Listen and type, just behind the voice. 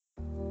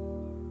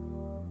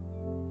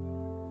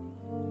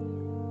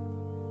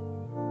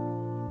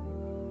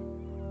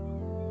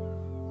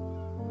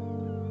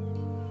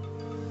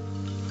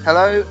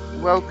Hello,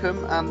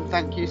 welcome, and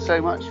thank you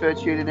so much for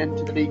tuning in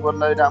to the League One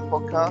Lowdown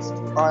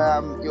podcast. I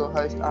am your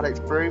host, Alex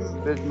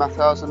Broom, with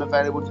Matthias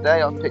unavailable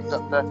today. I've picked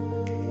up the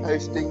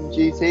hosting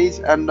duties,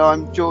 and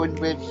I'm joined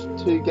with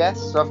two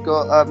guests. I've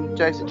got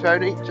Joe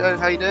Citroni. Joe,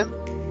 how you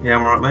doing? Yeah,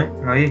 I'm alright,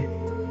 mate. How are you?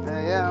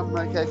 Yeah, I'm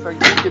okay,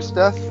 thank you. Good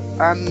stuff.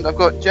 And I've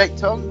got Jake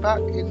Tong back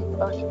in,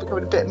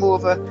 becoming a bit more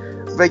of a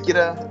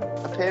regular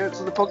appearance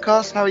on the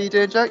podcast. How are you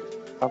doing, Jake?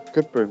 I'm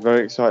good, bro.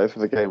 Very excited for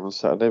the game on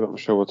Saturday, but I'm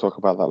sure we'll talk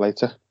about that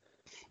later.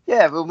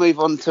 Yeah, we'll move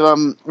on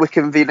to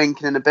Wickham v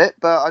Lincoln in a bit,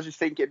 but I just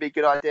think it'd be a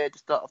good idea to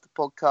start off the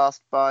podcast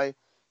by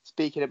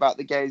speaking about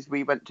the games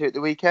we went to at the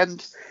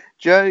weekend.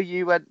 Joe,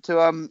 you went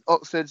to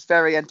Oxford's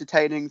very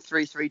entertaining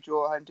 3-3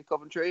 draw home to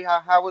Coventry.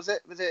 How was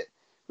it? Was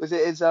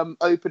it as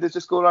open as the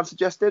scoreline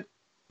suggested?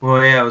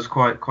 Well, yeah, it was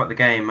quite the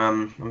game.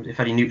 If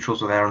any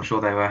neutrals were there, I'm sure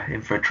they were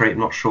in for a treat. I'm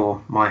not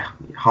sure my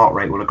heart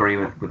rate will agree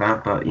with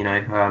that, but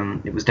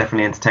it was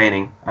definitely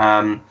entertaining.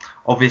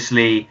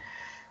 Obviously,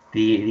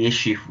 the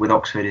issue with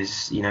Oxford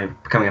is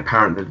becoming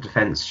apparent that the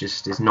defence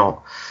just is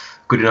not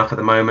good enough at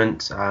the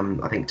moment.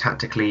 I think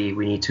tactically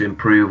we need to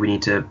improve. We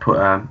need to put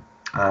a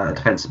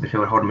defensive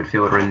midfielder, holding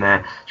midfielder in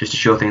there just to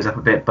shore things up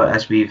a bit. But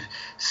as we've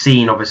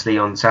seen, obviously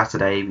on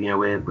Saturday,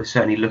 we're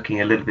certainly looking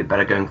a little bit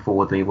better going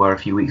forward than we were a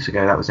few weeks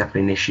ago. That was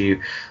definitely an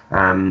issue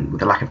with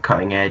the lack of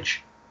cutting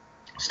edge.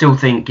 Still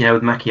think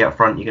with Mackie up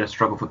front, you're going to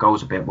struggle for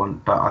goals a bit.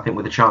 But I think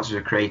with the chances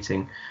of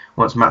creating,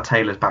 once Matt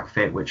Taylor's back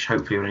fit, which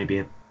hopefully will only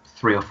be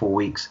 3 or 4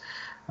 weeks,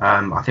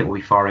 I think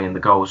we'll be firing in the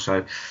goals.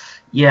 So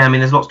yeah, I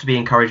mean, there's lots to be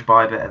encouraged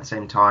by, but at the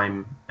same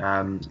time,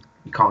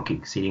 you can't keep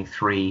conceding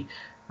 3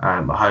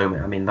 at home.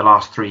 I mean, the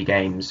last 3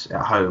 games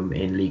at home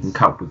in League and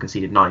Cup, we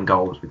conceded 9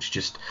 goals, which is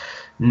just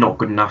not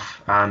good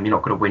enough. You're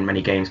not going to win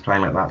many games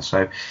playing like that.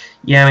 So,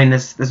 yeah, I mean,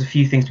 there's a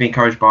few things to be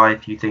encouraged by, a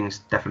few things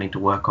definitely to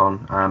work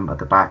on at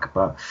the back.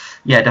 But,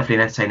 yeah, definitely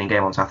an entertaining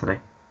game on Saturday.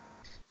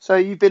 So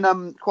you've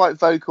been quite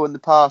vocal in the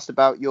past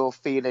about your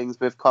feelings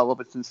with Kyle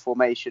Robinson's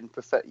formation.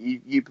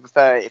 You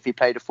prefer it if he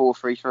played a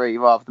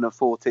 4-3-3 rather than a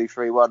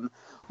 4-2-3-1.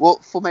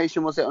 What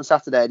formation was it on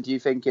Saturday? And do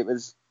you think it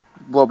was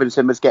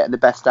Robinson was getting the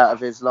best out of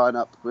his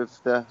lineup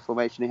with the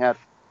formation he had?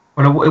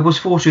 Well, it was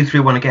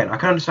 4-2-3-1 again. I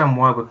can understand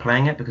why we're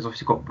playing it because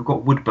obviously we've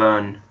got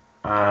Woodburn,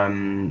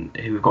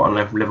 who we've got on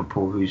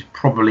Liverpool, who's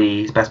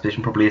probably his best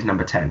position probably is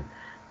number 10.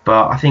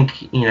 But I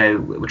think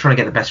we're trying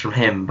to get the best from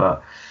him.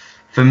 But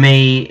for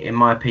me, in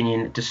my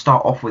opinion, to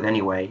start off with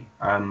anyway,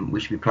 we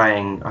should be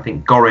playing. I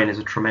think Gorin is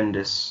a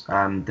tremendous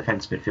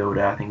defensive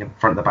midfielder. I think in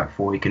front of the back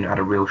four, he can add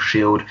a real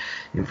shield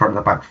in front of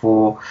the back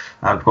four.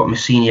 We've got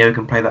Mousinho who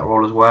can play that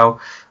role as well.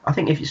 I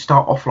think if you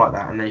start off like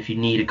that, and then if you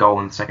need a goal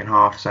in the second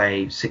half,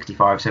 say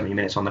 65, 70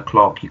 minutes on the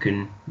clock, you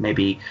can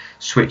maybe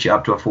switch it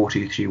up to a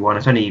 4-2-3-1.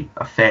 It's only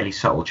a fairly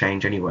subtle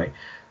change anyway.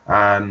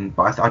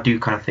 But I do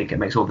kind of think it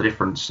makes all the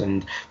difference.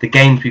 And the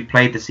games we've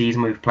played this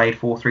season, we've played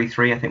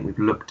 4-3-3. I think we've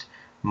looked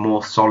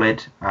more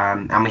solid,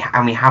 and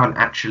we haven't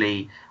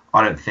actually,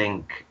 I don't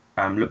think,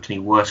 looked any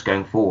worse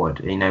going forward.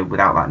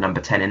 Without that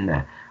number 10 in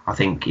there, I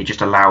think it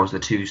just allows the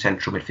 2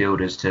 central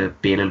midfielders to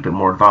be a little bit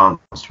more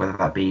advanced, whether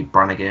that be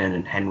Brannigan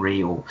and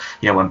Henry, or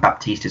when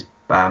Baptiste is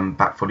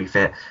back fully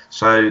fit.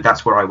 So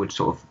that's where I would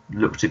sort of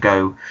look to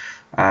go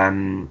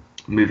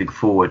moving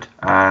forward.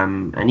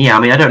 And yeah, I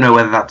mean, I don't know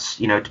whether that's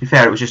to be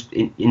fair, it was just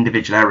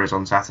individual errors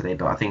on Saturday,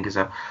 but I think as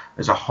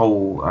a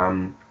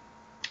whole.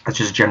 That's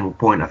just a general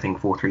point. I think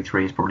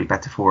 4-3-3 is probably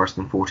better for us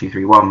than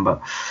 4-2-3-1,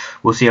 but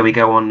we'll see how we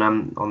go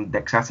on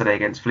next Saturday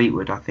against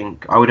Fleetwood.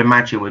 I would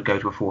imagine we'd go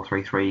to a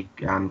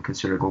 4-3-3,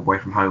 considerable away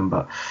from home,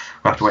 but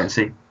we'll have to wait and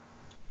see.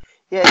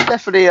 Yeah, it's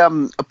definitely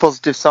a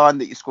positive sign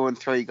that you're scoring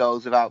 3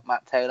 goals without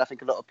Matt Taylor. I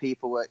think a lot of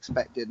people were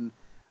expecting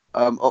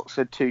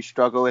Oxford to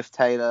struggle if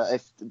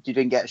you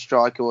didn't get a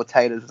striker or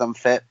Taylor was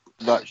unfit,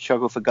 like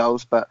struggle for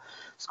goals, but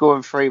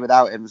scoring 3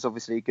 without him is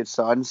obviously a good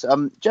sign.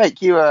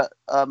 Jake, you were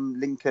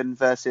Lincoln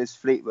versus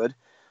Fleetwood.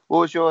 What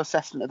was your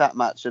assessment of that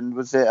match? And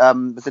was it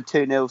was a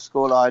 2-0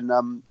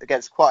 scoreline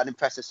against quite an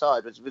impressive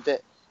side? Was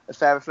it a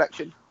fair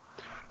reflection?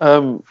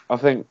 I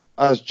think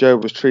as Joe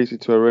was treated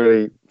to a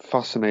really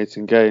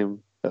fascinating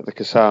game at the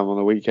Kassam on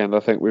the weekend, I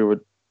think we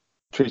were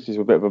treated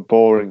to a bit of a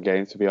boring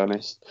game, to be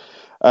honest.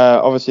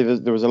 Obviously,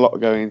 there was a lot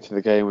going into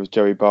the game with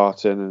Joey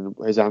Barton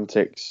and his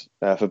antics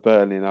for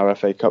Burnley in our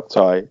FA Cup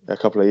tie a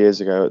couple of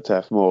years ago at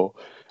Turf Moor.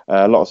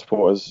 A lot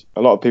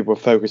of people were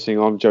focusing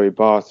on Joey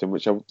Barton,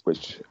 which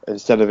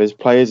instead of his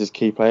players, his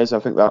key players. I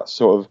think that's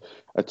sort of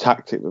a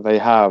tactic that they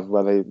have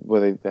where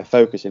they're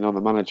focusing on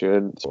the manager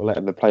and sort of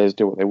letting the players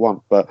do what they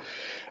want. But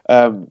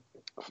at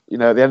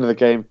the end of the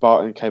game,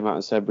 Barton came out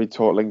and said we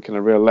taught Lincoln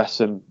a real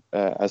lesson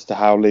as to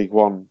how League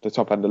One, the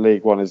top end of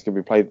League One, is going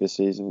to be played this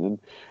season. And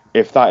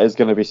if that is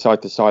going to be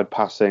side-to-side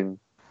passing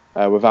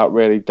without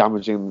really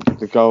damaging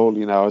the goal,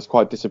 I was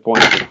quite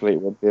disappointed with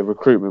Fleetwood. The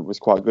recruitment was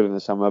quite good in the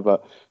summer,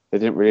 but they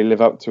didn't really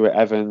live up to it.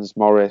 Evans,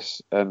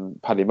 Morris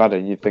and Paddy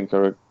Madden, you'd think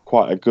are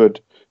quite a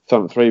good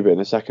front three, but in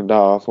the second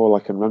half, all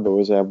I can remember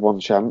was they had one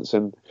chance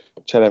and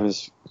Ched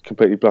Evans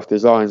completely bluffed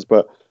his lines.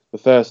 But the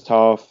first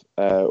half,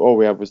 all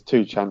we had was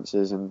 2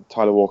 chances, and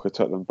Tyler Walker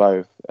took them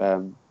both.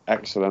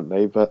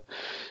 excellently. But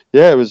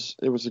yeah, it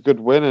was a good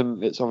win,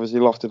 and it's obviously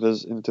lofted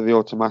us into the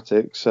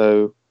automatic.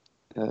 So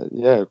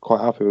yeah,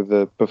 quite happy with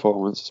the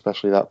performance,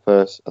 especially that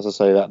first, as I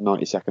say, that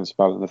 90-second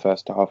spell in the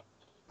first half.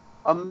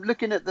 I'm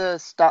looking at the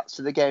stats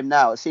of the game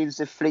now. It seems as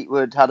if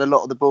Fleetwood had a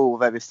lot of the ball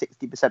with over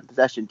 60%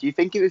 possession. Do you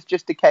think it was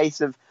just a case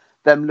of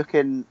them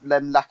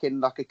lacking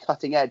like a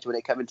cutting edge when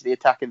it came into the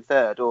attacking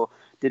third, or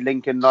did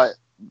Lincoln were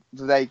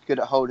they good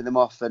at holding them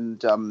off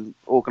and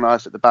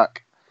organised at the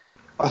back?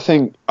 I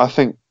think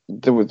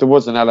there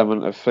was an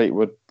element of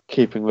Fleetwood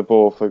keeping the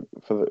ball for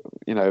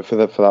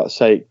that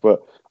sake,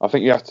 but I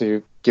think you have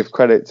to give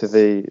credit to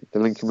the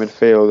Lincoln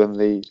midfield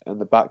and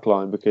the back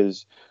line,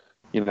 because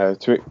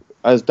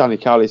as Danny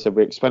Cowley said,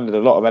 we expended a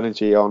lot of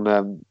energy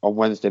on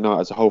Wednesday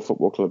night as a whole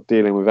football club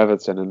dealing with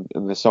Everton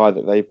and the side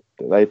that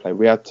they played.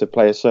 We had to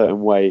play a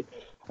certain way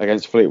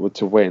against Fleetwood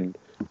to win,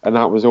 and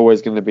that was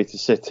always going to be to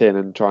sit in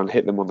and try and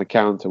hit them on the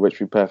counter, which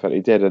we perfectly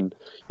did. And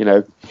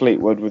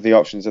Fleetwood, with the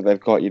options that they've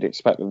got, you'd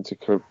expect them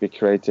to be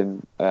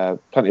creating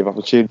plenty of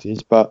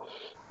opportunities. But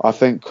I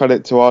think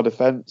credit to our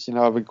defence.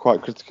 I've been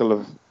quite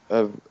critical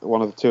of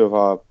one of the two of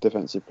our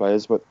defensive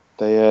players, but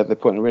they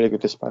put in a really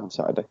good display on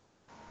Saturday.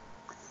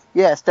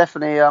 Yeah, it's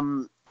definitely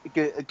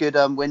a good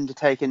win to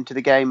take into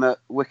the game at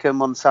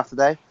Wycombe on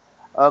Saturday.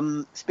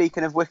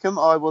 Speaking of Wycombe,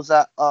 I was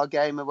at our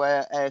game away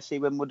at AFC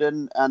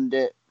Wimbledon, and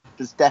it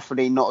was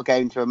definitely not a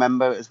game to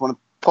remember. It was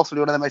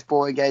possibly one of the most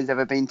boring games I've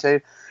ever been to.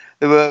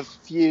 There were a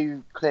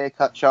few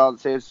clear-cut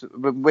chances.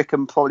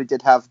 Wycombe probably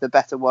did have the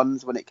better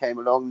ones when it came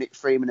along. Nick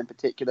Freeman in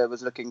particular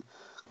was looking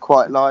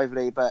quite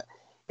lively, but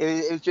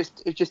it was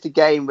just a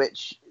game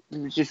which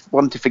we just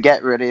want to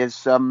forget, really.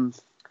 As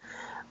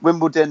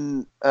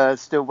Wimbledon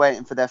still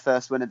waiting for their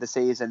first win of the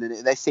season,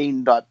 and they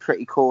seemed like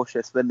pretty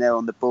cautious when they were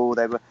on the ball.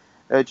 They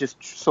were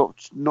just sort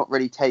of not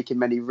really taking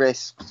many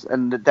risks,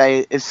 and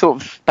it's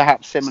sort of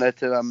perhaps similar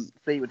to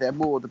Fleetwood. They had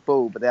more of the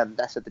ball, but they had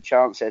less of the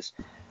chances.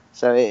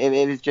 So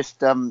it was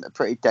just a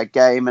pretty dead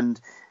game.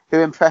 And who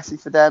impressed me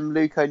for them?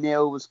 Luke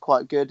O'Neill was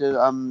quite good.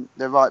 The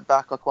right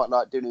back, I quite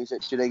like doing his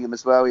at Gillingham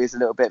as well. He's a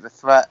little bit of a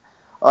threat.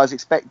 I was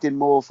expecting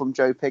more from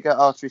Joe Pigott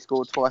after he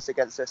scored twice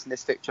against us in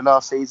this fixture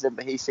last season,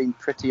 but he seemed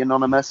pretty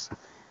anonymous.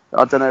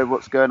 I don't know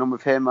what's going on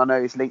with him. I know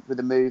he's linked with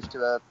a move to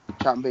a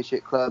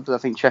championship club. I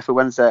think Sheffield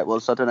Wednesday it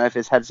was. I don't know if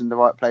his head's in the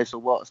right place or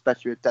what,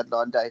 especially with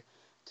deadline day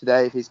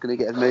today, if he's going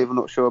to get his move. I'm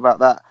not sure about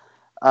that.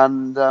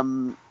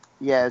 And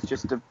it's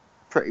just a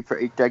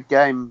pretty dead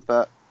game.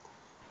 But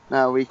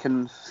now we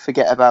can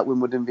forget about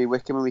Wimbledon v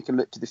Wycombe and we can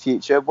look to the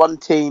future. One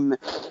team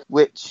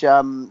which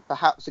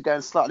perhaps are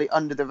going slightly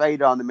under the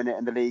radar in the minute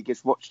in the league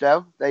is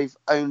Rochdale. They've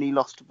only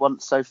lost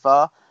once so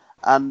far,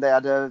 and they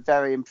had a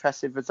very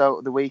impressive result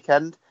at the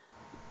weekend.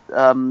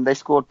 They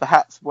scored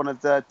perhaps one of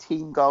the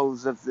team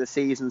goals of the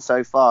season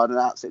so far, an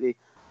absolutely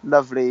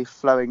lovely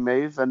flowing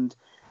move, and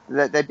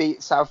they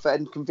beat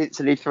Southend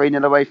convincingly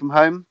 3-0 away from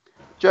home.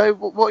 Joe,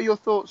 what are your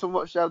thoughts on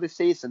Rochdale this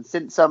season?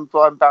 Since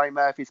Brian Barry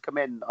Murphy's come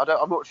in,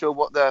 I'm not sure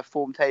what the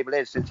form table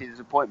is since his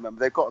appointment,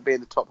 but they've got to be in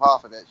the top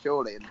half of it,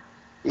 surely. And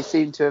he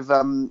seemed to have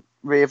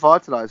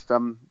revitalised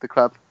the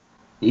club.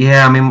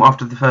 Yeah, I mean,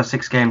 after the first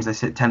 6 games, they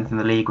sit 10th in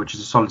the league, which is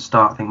a solid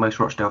start. I think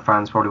most Rochdale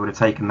fans probably would have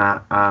taken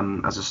that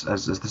as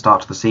the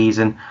start to the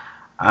season.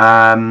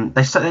 I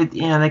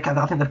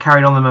think they've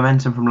carried on the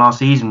momentum from last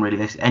season. Really,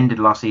 they ended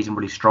last season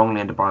really strongly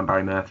under Brian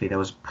Barry Murphy. There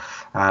was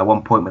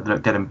one point where they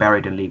looked dead and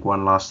buried in League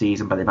One last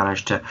season, but they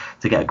managed to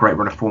get a great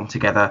run of form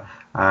together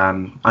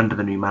under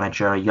the new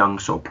manager, a young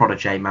sort of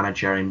protege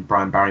manager in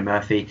Brian Barry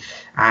Murphy,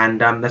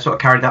 and they sort of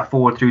carried that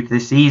forward through to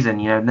this season.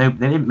 They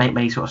didn't make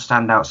many sort of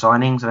standout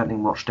signings. I don't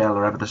think Rochdale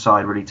are ever the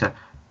side really to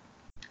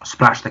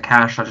splash the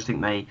cash. I just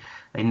think they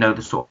know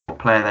the sort of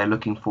player they're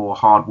looking for,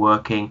 hard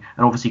working,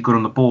 and obviously good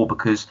on the ball,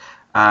 because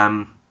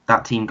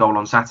that team goal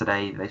on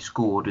Saturday they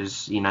scored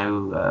is,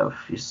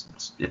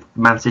 if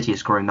Man City is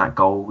scoring that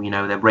goal,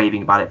 they're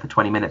raving about it for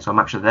 20 minutes on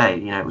Match of the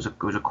Day. It was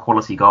a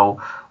quality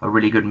goal, a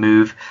really good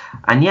move,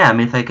 and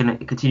if they can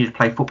continue to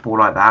play football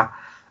like that,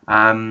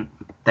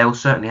 they'll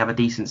certainly have a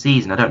decent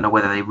season. I don't know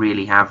whether they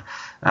really have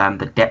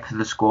the depth of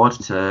the squad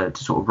to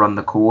sort of run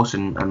the course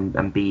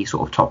and be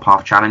sort of top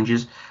half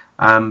challengers.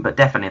 But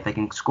definitely, if they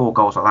can score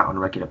goals like that on a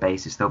regular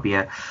basis, they'll be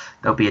a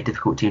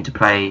difficult team to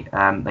play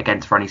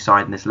against for any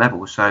side in this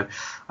level. So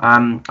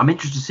I'm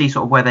interested to see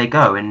sort of where they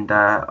go. And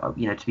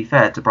to be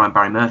fair to Brian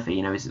Barry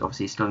Murphy, he's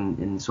obviously still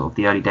in sort of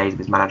the early days of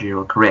his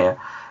managerial career.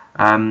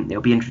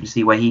 It'll be interesting to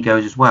see where he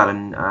goes as well.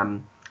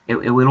 And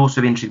it will also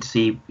be interesting to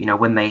see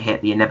when they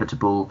hit the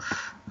inevitable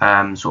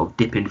sort of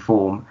dip in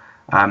form,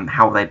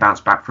 how they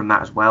bounce back from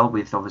that as well.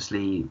 With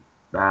obviously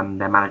their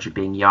manager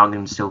being young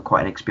and still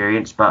quite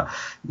inexperienced, but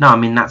no, I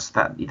mean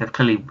they've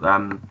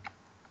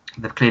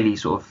clearly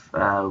sort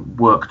of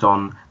worked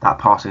on that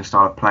passing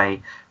style of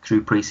play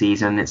through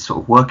pre-season. It's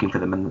sort of working for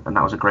them, and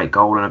that was a great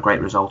goal and a great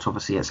result.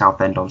 Obviously at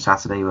Southend on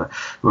Saturday, we're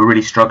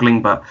really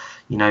struggling, but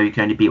you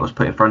can only beat what's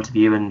put in front of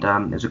you, and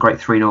it was a great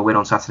 3-0 win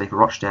on Saturday for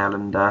Rochdale,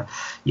 and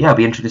it'll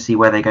be interesting to see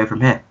where they go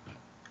from here.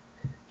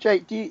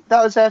 Jake,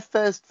 that was their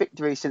first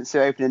victory since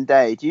the opening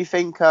day. Do you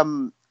think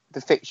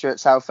the fixture at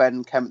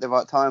Southend came at the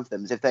right time for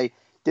them. As if they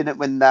didn't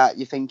win that,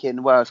 you're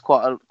thinking, well, it's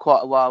quite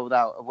a while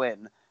without a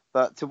win.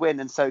 But to win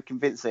and so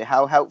convincingly,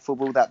 how helpful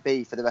will that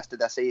be for the rest of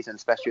their season,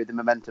 especially with the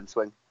momentum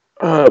swing?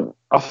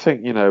 I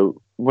think,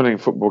 winning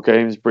football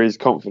games breeds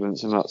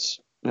confidence, and that's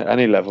at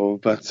any level.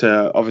 But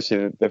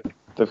obviously,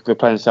 they're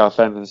playing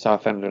Southend, and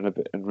Southend are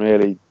in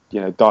really,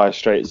 dire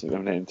straits at the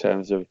minute in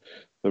terms of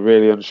they're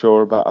really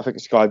unsure about. I think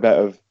Sky Bet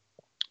have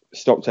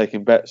stopped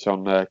taking bets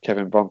on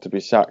Kevin Bond to be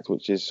sacked,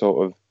 which is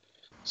sort of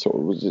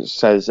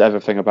says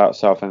everything about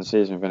Southend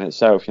season within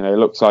itself. It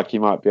looks like he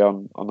might be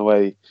on the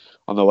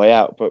way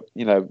out. But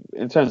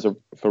in terms of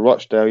for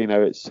Rochdale,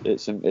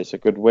 it's a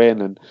good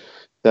win, and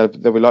they'll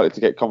be likely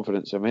to get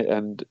confidence from it.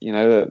 And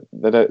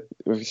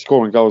with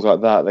scoring goals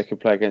like that, they could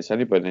play against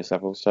anybody in this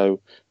level. So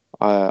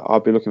I'll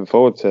be looking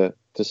forward to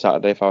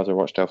Saturday if I was a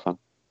Rochdale fan.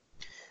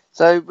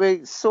 So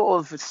we're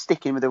sort of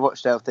sticking with the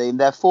Rochdale theme.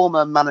 Their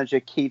former manager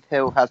Keith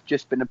Hill has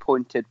just been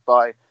appointed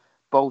by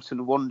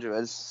Bolton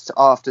Wanderers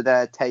after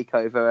their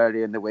takeover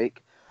earlier in the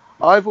week.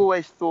 I've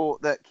always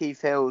thought that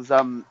Keith Hill's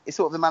is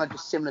sort of the manager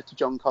similar to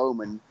John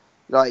Coleman.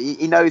 Like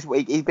he knows what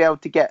he'd be able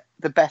to get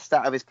the best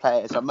out of his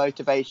players. Like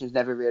motivation is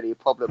never really a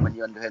problem when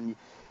you're under him.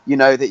 You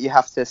know that you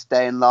have to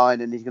stay in line,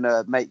 and he's going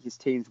to make his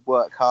teams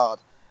work hard.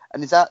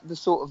 And is that the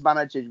sort of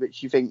manager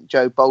which you think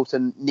Joe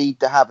Bolton need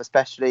to have,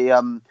 especially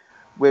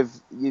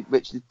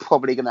which is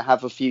probably going to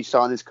have a few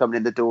signings coming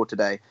in the door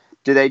today?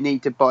 Do they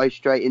need to buy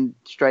straight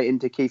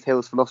into Keith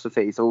Hill's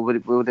philosophies, or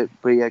will it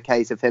be a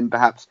case of him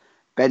perhaps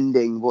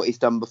bending what he's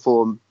done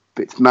before,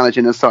 but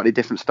managing a slightly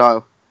different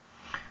style?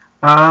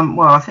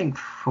 Well, I think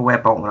for where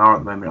Bolton are at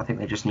the moment, I think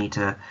they just need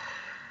to.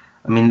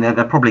 I mean,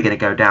 they're probably going to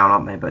go down,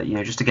 aren't they? But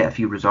just to get a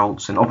few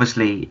results, and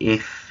obviously,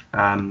 if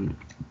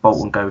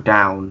Bolton go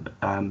down,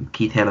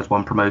 Keith Hill has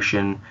won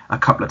promotion a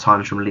couple of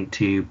times from League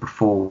Two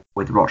before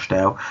with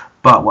Rochdale.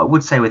 But what I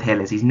would say with Hill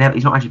is he's not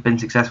actually been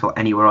successful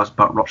anywhere else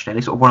but Rochdale.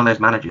 He's sort of one of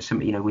those managers.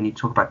 When you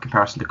talk about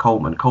comparison to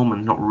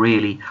Coleman's not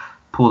really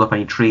pulled up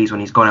any trees when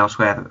he's gone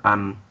elsewhere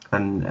than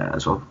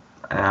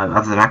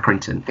other than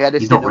Accrington. He had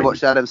his stint at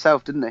Rochdale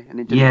himself, didn't he? And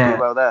he didn't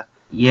do well there.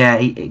 Yeah,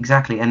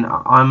 exactly. And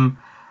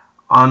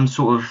I'm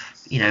sort of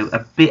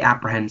a bit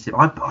apprehensive.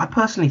 I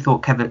personally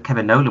thought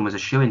Kevin Nolan was a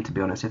shoo-in, to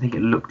be honest. I think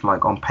it looked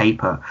like on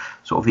paper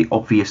sort of the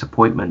obvious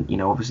appointment.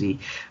 Obviously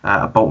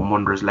a Bolton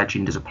Wanderers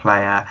legend as a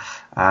player,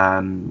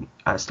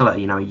 still a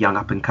young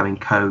up and coming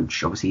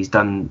coach. Obviously he's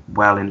done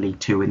well in League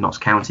Two with Notts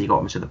County, got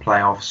them to the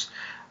playoffs.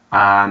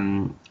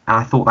 And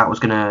I thought that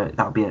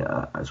would be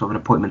a sort of an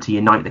appointment to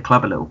unite the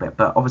club a little bit.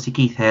 But obviously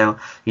Keith Hill,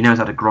 he knows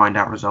how to grind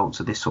out results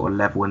at this sort of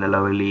level in the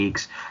lower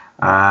leagues.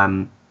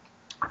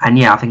 And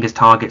yeah, I think his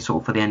target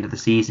sort of for the end of the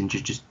season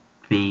just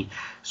be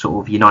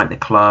sort of unite the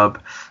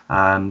club,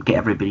 get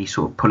everybody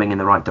sort of pulling in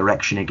the right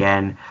direction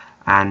again,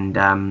 and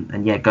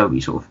go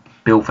sort of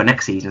build for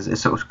next season.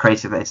 It's sort of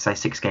crazy that it's say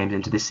 6 games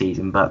into this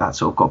season, but that's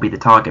sort of got to be the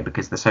target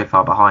because they're so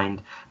far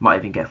behind. Might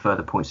even get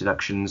further points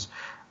deductions.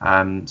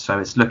 So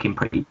it's looking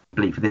pretty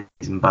bleak for this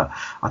season. But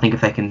I think if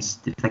they can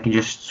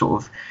just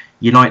sort of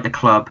unite the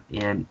club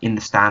in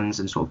the stands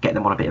and sort of get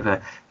them on a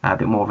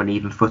bit more of an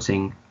even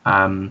footing.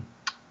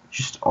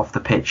 Just off the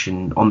pitch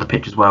and on the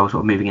pitch as well, sort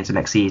of moving into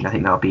next season. I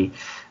think that'll be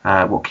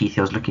what Keith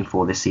Hill's looking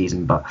for this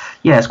season. But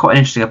yeah, it's quite an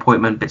interesting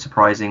appointment, a bit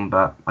surprising,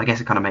 but I guess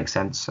it kind of makes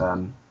sense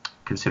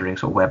considering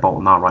sort of where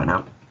Bolton are right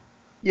now.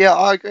 Yeah,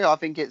 I agree. I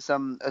think it's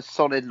a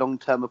solid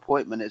long-term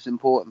appointment. It's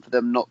important for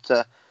them not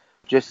to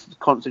just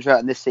concentrate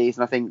on this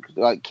season. I think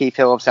like Keith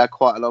Hill obviously had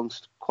quite a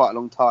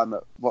long time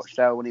at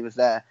Rochdale when he was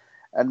there,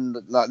 and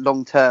like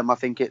long-term, I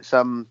think it's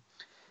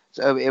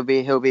So he'll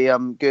be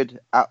good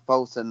at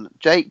Bolton.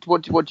 Jake,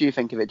 what do you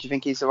think of it? Do you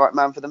think he's the right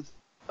man for them?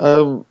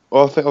 Well,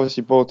 I think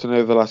obviously Bolton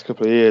over the last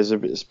couple of years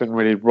it's been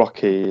really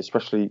rocky,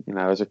 especially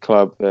as a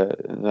club,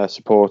 their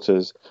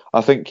supporters.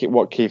 I think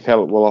what Keith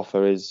Hill will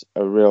offer is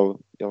a real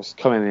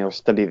come in and he'll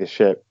steady the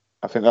ship.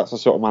 I think that's the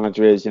sort of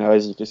manager he is.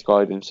 As you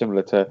described him,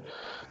 similar to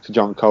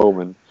John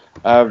Coleman.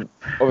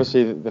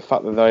 Obviously, the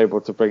fact that they're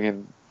able to bring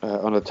in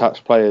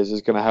unattached players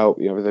is going to help.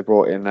 They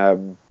brought in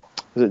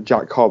was it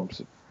Jack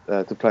Hobbs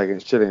to play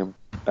against Gillingham,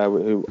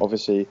 who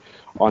obviously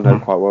I know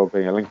quite well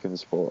being a Lincoln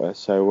supporter.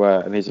 So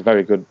and he's a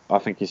very good. I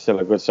think he's still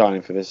a good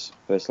signing for this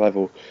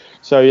level.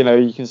 So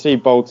you can see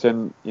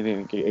Bolton,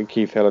 and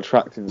Keith Hill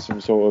attracting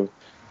some sort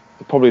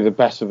of probably the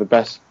best of the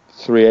best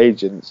 3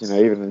 agents.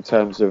 Even in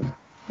terms of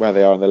where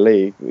they are in the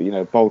league.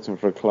 Bolton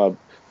for a club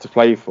to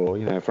play for.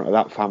 In front of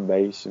that fan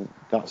base and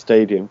that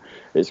stadium,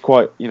 it's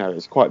quite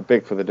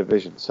big for the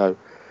division. So.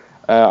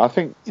 I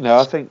think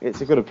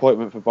it's a good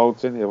appointment for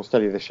Bolton. It will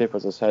steady the ship,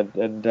 as I said,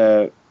 and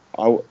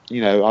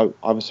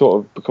I'm sort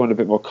of becoming a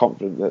bit more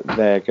confident that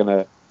they're going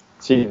to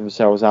see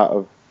themselves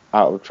out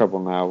of trouble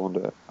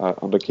now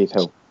under Keith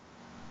Hill.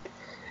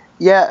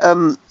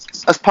 Yeah,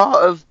 as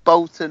part of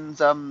Bolton's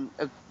one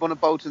of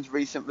Bolton's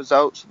recent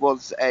results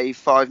was a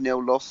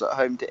 5-0 loss at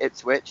home to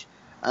Ipswich,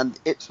 and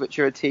Ipswich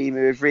are a team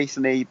who have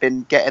recently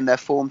been getting their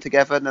form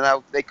together, and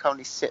now they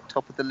currently sit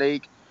top of the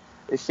league.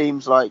 It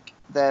seems like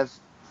they've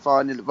we're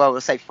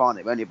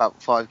only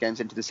about 5 games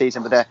into the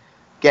season, but they're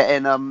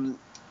getting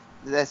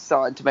they're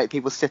starting to make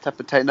people sit up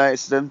and take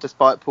notice of them,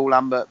 despite Paul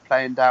Lambert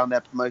playing down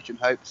their promotion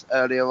hopes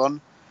earlier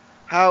on.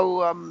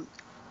 How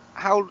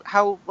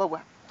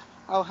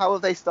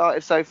have they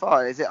started so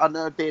far? Is it, I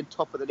know being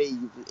top of the league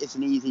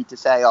isn't easy to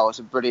say, it's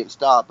a brilliant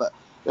start, but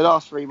the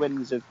last 3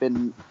 wins have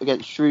been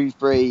against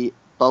Shrewsbury,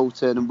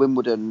 Bolton and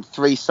Wimbledon,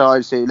 3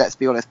 sides who, let's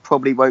be honest,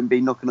 probably won't be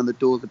knocking on the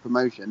doors of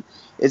promotion.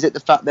 Is it the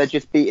fact they're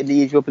just beating the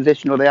usual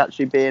position, or are they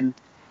actually being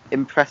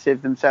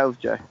impressive themselves,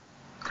 Joe?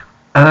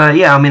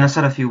 Yeah, I mean, I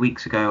said a few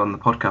weeks ago on the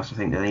podcast, I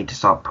think they need to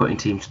start putting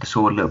teams to the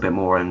sword a little bit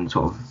more and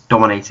sort of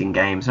dominating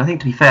games. And I think,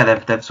 to be fair,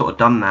 they've sort of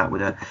done that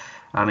with a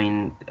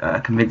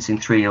convincing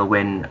 3-0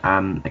 win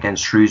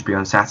against Shrewsbury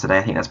on Saturday.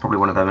 I think that's probably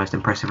one of the most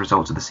impressive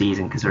results of the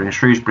season, considering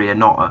Shrewsbury are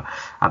not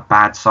a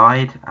bad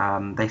side.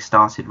 They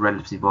started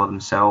relatively well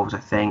themselves, I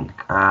think.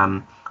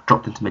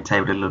 Dropped into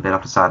mid-table a little bit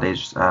after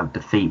Saturday's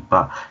defeat,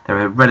 but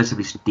they're a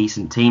relatively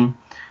decent team,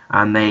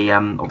 and they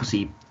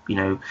obviously,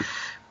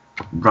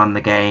 run the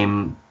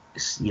game.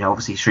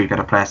 Obviously Shrewsbury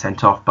had a player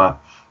sent off,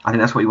 but I think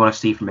that's what you want to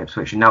see from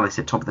Ipswich. And now they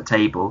sit top of the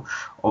table.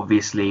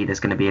 Obviously, there's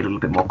going to be a little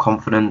bit more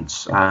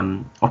confidence.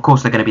 Of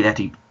course, they're going to be there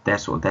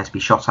to be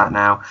shot at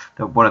now.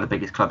 They're one of the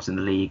biggest clubs in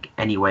the league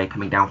anyway,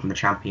 coming down from the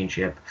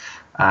Championship.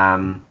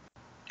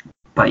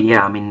 But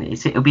yeah, I mean,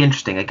 it'll be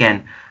interesting.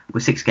 Again, we're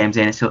 6 games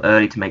in. It's still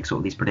early to make sort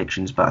of these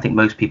predictions, but I think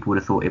most people would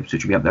have thought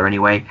Ipswich would be up there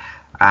anyway.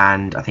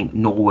 And I think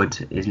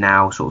Norwood is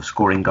now sort of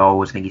scoring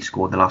goals. I think he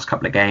scored the last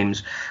couple of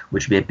games,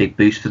 which would be a big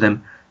boost for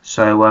them.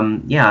 So I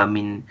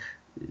mean,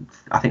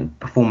 I think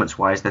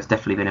performance-wise, there's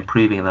definitely been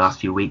improving in the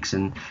last few weeks,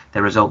 and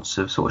their results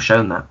have sort of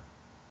shown that.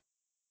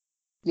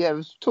 Yeah, I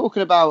was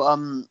talking about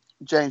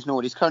James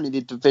Norwood. He's currently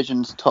the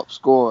division's top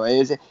scorer.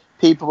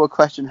 People will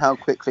question how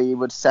quickly he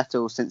would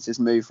settle since his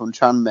move from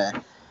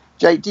Tranmere.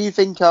 Jake, do you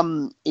think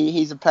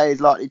he's a player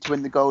who's likely to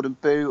win the Golden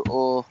Boot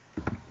or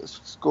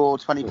score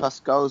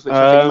 20-plus goals, which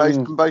I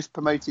think most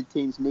promoted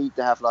teams need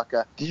to have like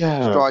a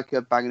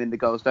striker banging in the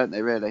goals, don't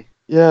they, really?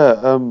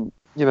 Yeah,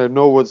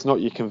 Norwood's not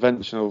your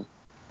conventional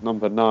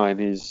number 9.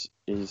 He's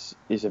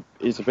a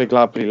big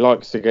lad, but he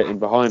likes to get in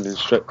behind and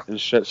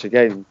stretch the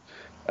game.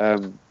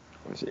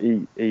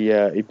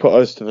 He put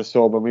us to the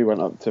sword when we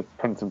went up to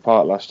Prenton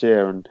Park last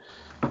year, and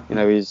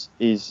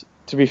he's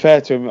to be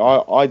fair to him,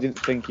 I didn't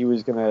think he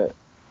was going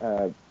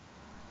to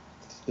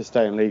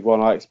stay in League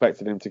One. I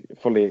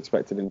fully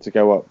expected him to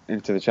go up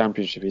into the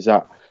Championship. He's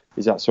at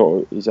that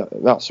sort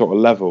of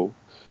level,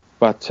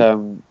 but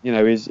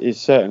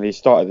he's certainly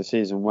started the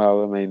season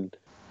well. I mean,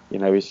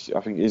 I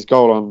think his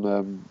goal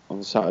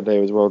on Saturday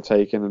was well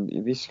taken,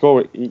 and he's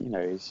scoring.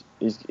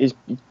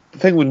 The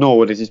thing with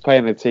Norwood is he's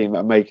playing a team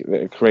that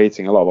are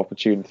creating a lot of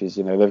opportunities.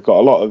 They've got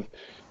a lot of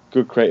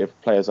good creative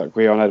players like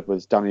Grion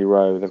Edwards, Danny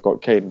Rowe. They've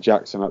got Caden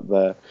Jackson up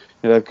there.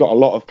 They've got a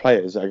lot of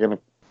players that are going to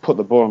put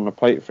the ball on the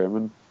plate for him,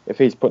 and if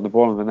he's putting the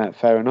ball in the net,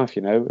 fair enough.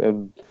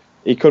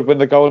 He could win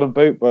the Golden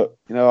Boot, but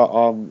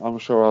I'm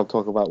sure I'll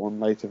talk about one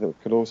later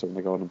that could also win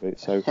the Golden Boot.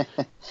 So,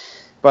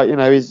 but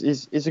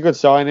he's a good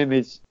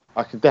signing.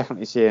 I could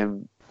definitely see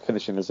him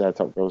finishing as their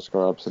top goal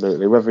scorer.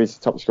 Absolutely, whether he's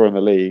the top scorer in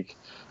the league,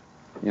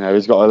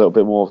 he's got a little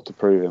bit more to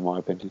prove, in my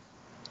opinion.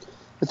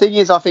 The thing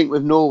is, I think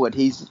with Norwood,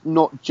 he's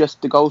not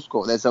just the goal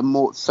scorer. There's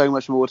so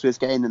much more to his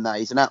game than that.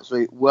 He's an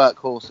absolute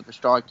workhorse of a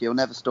striker. He'll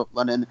never stop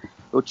running.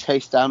 He'll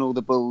chase down all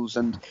the balls,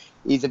 and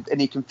he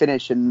can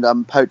finish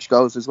and poach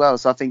goals as well.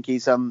 So I think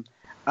he's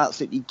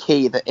absolutely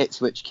key that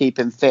Ipswich keep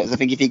him fit. I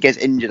think if he gets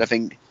injured, I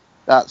think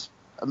that's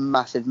a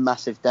massive,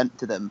 massive dent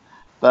to them.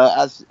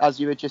 But as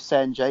you were just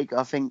saying, Jake,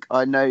 I think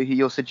I know who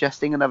you're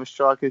suggesting, another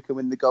striker who can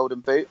win the Golden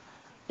Boot.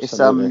 It's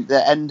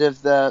the end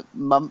of the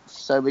month,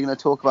 so we're going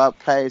to talk about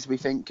players we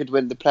think could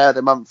win the Player of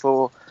the Month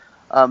or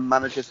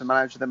Manager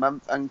of the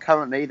Month. And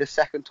currently, the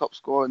second top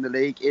scorer in the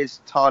league is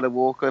Tyler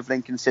Walker of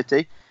Lincoln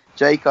City.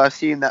 Jake, I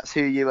assume that's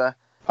who you were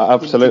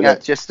hinting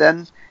at just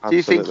then. Do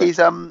you think he's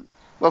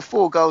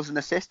 4 goals and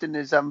assist in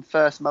his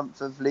first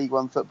month of League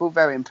One football?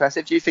 Very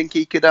impressive. Do you think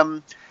he could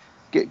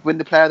win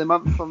the Player of the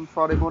Month on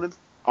Friday morning?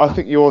 I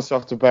think you also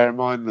have to bear in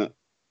mind that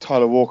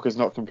Tyler Walker's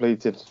not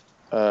completed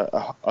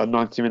a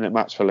 90-minute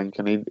match for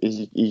Lincoln.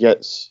 He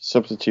gets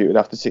substituted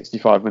after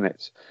 65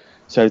 minutes.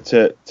 So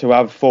to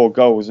have 4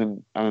 goals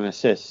and an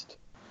assist,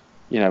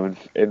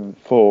 in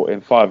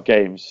 5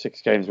 games,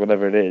 6 games,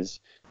 whatever it is,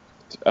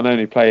 and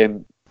only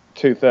playing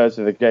 2/3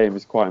 of the game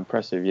is quite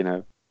impressive,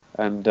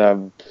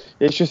 And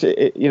it's just,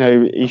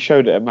 he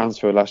showed it at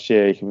Mansfield last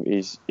year.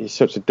 He's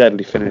such a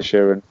deadly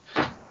finisher, and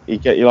he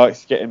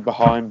likes to get in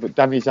behind. But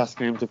Danny's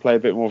asking him to play a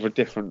bit more of a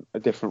different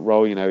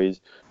role.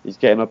 He's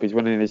getting up, he's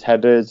winning his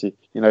headers.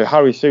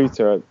 Harry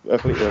Souttar, I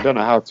don't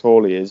know how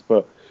tall he is,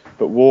 but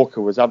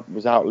Walker was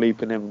out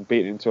leaping him and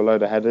beating him to a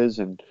load of headers.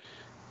 And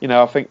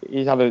I think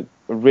he's had a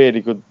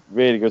really good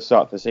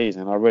start to the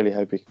season. I really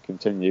hope he can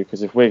continue,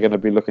 because if we're going to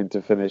be looking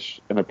to finish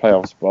in a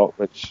playoff spot,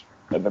 which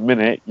at the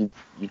minute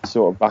you'd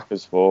sort of back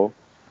us for,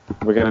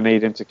 we're going to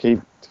need him to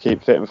keep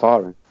fit and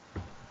firing.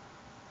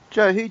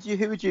 Joe,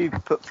 who would you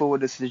put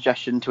forward as a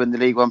suggestion to win the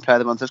League One Player of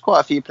the Month? There's quite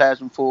a few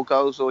players on 4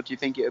 goals, or do you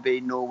think it would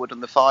be Norwood on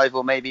the 5,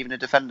 or maybe even a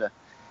defender?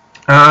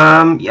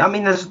 Yeah, I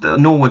mean, there's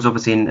Norwood's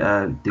obviously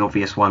the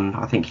obvious one.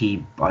 I think to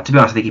be honest,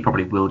 I think he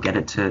probably will get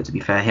it. To be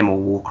fair, him or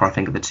Walker, I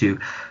think, are the two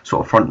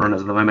sort of front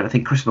runners at the moment. I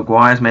think Chris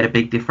Maguire's made a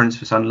big difference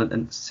for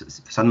Sunderland,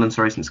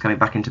 since coming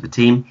back into the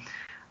team.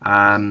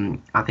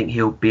 I think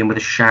he'll be in with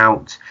a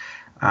shout.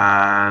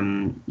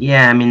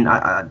 Yeah, I mean,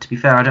 to be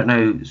fair, I don't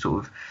know,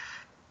 sort of.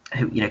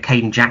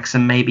 Caden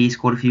Jackson maybe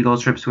scored a few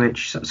goals for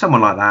Ipswich,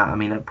 someone like that. I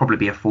mean, it'd probably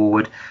be a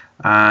forward.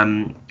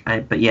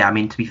 But yeah, I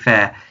mean, to be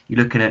fair,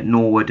 you're looking at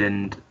Norwood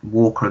and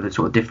Walker, the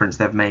sort of difference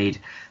they've made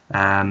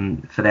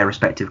for their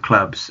respective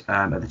clubs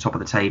at the top of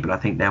the table. I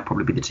think they'll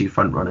probably be the two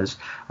front runners.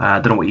 I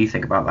don't know what you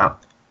think about that.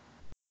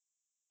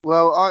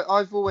 Well,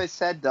 I've always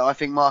said that I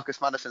think Marcus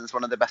Maddison's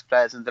one of the best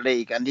players in the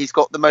league, and he's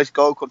got the most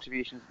goal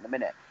contributions in the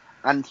minute.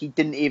 And he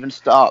didn't even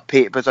start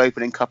Peterborough's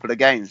opening couple of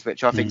games,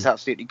 which I think is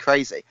absolutely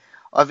crazy.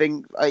 I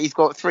think he's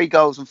got 3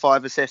 goals and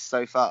 5 assists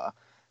so far.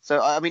 So,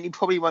 I mean, he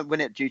probably won't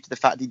win it due to the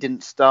fact he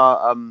didn't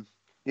start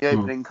the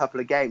opening couple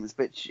of games,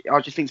 which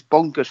I just think is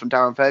bonkers from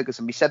Darren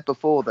Ferguson. We said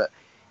before that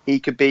he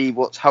could be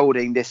what's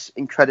holding this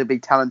incredibly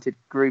talented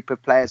group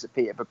of players at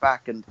Peterborough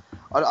back. And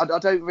I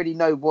don't really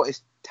know what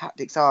his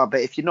tactics are, but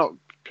if you're not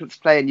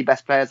playing your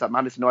best players like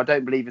Maddison, who I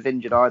don't believe is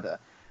injured either,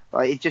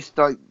 it's just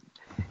like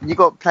you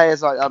got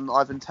players like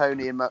Ivan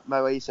Toney and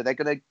Mo Issa, they're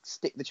going to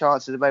stick the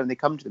chances away when they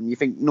come to them. You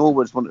think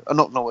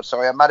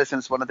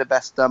Maddison's one of the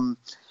best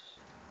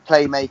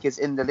playmakers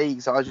in the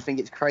league, so I just think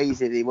it's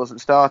crazy that he wasn't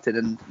started,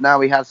 and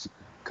now he has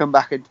come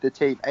back into the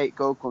team, 8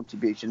 goal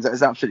contributions. That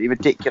is absolutely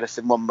ridiculous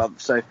in 1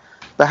 month. So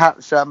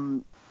perhaps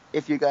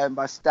if you're going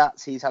by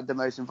stats, he's had the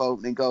most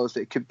involvement in goals, so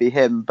it could be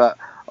him, but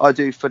I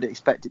do fully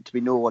expect it to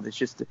be Norwood. It's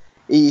just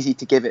easy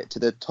to give it to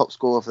the top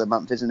scorer of the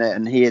month, isn't it?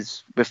 And he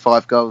is, with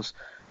 5 goals,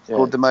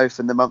 scored the most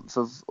in the month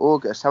of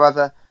August.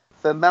 However,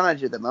 for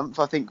manager of the month,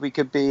 I think we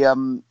could be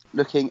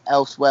looking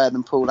elsewhere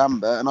than Paul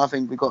Lambert, and I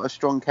think we've got a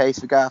strong case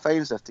for Gareth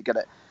Ainsworth to get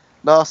it.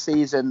 Last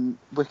season,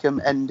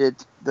 Wycombe ended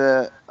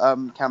the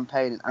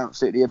campaign in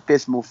absolutely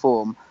abysmal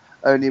form,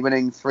 only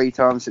winning 3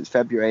 times since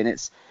February.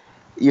 And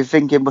you're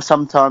thinking, well,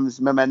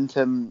 sometimes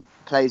momentum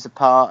plays a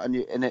part, and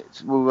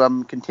it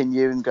will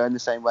continue and go in the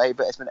same way.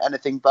 But it's been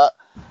anything but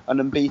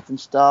an unbeaten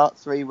start.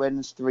 3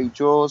 wins, 3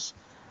 draws.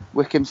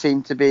 Wycombe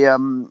seem to be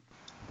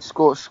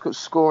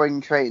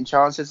scoring, creating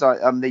chances like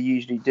they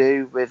usually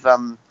do with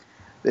the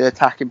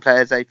attacking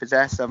players they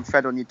possess.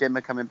 Fred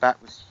Onyedinma coming back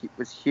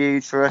was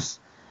huge for us.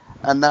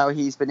 And now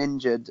he's been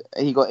injured.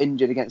 He got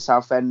injured against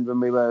Southend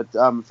when we were,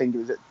 I think it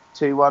was at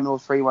 2-1 or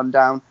 3-1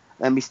 down.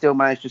 And we still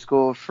managed to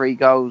score 3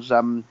 goals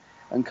and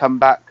come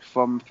back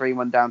from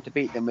 3-1 down to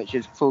beat them, which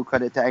is full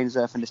credit to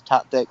Ainsworth and his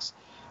tactics.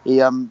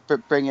 He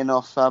bringing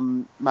off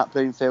Matt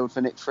Bloomfield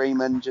for Nick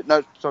Freeman.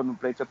 No,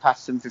 sorry, for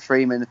Patterson for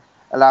Freeman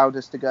allowed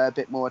us to go a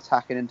bit more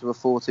attacking into a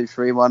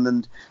 4-2-3-1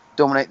 and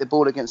dominate the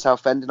ball against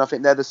Southend. And I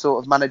think they're the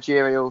sort of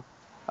managerial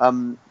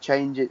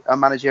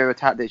managerial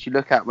tactics you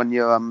look at when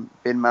you're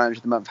being manager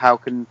of the month. How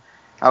can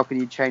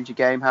you change a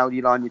game? How do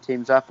you line your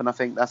teams up? And I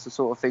think that's the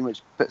sort of thing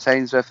which puts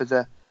Ainsworth as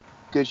a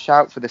good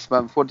shout for this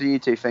month. What do you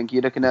two think? Are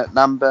you looking at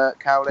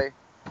Lambert, Cowley?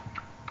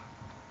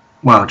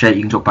 Well, Jake,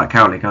 you can talk about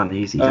Cowley, can't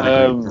you? He's had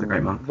a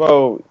great month.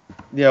 Well,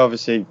 yeah,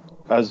 obviously,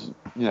 as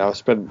you know, I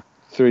spent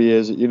 3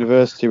 years at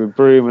university with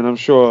Broome, and I'm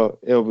sure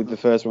he'll be the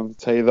first one to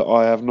tell you that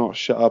I have not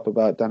shut up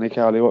about Danny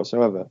Cowley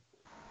whatsoever.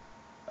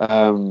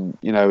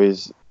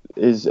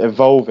 Is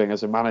evolving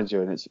as a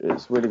manager, and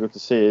it's really good to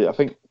see. I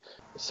think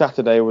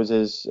Saturday was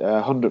his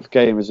 100th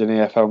game as an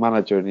EFL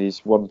manager, and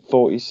he's won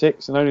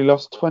 46 and only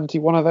lost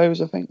 21 of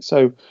those, I think.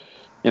 So,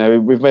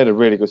 we've made a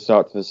really good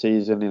start to the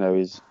season.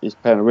 He's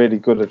playing a really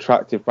good,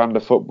 attractive brand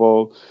of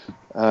football.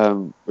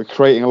 We're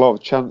creating a lot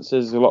of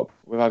chances.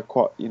 We've had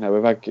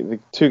the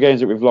 2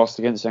 games that we've lost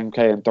against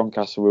MK and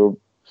Doncaster.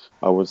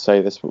 I would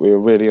say this, but we were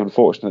really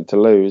unfortunate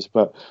to lose.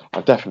 But I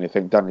definitely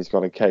think Danny's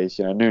got a case.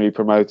 Newly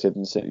promoted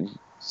and sitting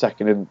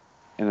second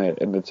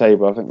in the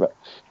table. I think that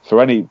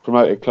for any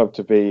promoted club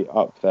to be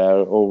up there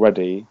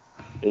already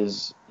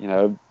is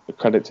a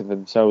credit to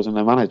themselves and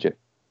their manager.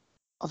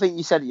 I think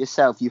you said it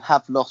yourself. You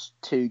have lost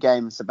 2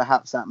 games, so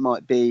perhaps that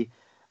might be.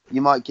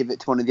 You might give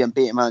it to one of the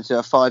unbeaten managers. There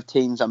are 5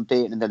 teams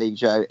unbeaten in the league,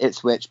 Joe.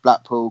 Ipswich,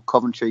 Blackpool,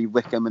 Coventry,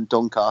 Wycombe, and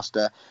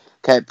Doncaster.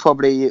 Okay,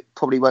 probably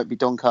won't be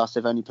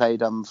Doncaster. They've only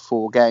played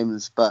 4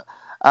 games, but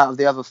out of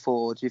the other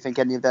 4, do you think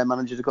any of their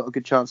managers have got a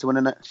good chance of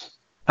winning it?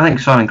 I think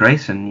Simon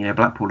Grayson,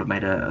 Blackpool have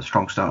made a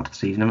strong start to the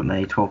season, haven't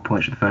they? 12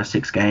 points for the first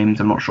 6 games.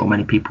 I'm not sure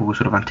many people were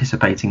sort of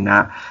anticipating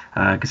that,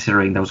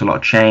 considering there was a lot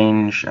of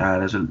change.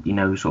 There's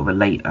sort of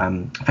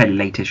a fairly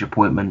late-ish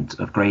appointment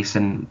of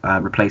Grayson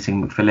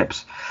replacing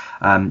McPhillips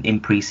in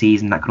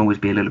pre-season. That can always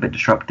be a little bit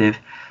disruptive.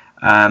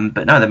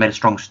 But no, they made a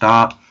strong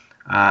start.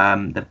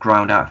 They've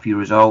ground out a few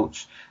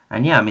results.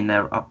 And yeah, I mean,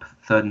 they're up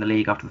 3rd in the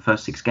league after the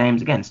first 6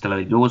 games. Again, still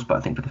early doors, but I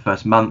think for the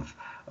first month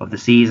of the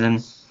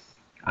season,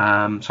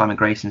 Simon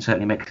Grayson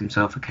certainly makes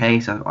himself a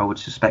case. I would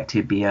suspect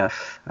he'd be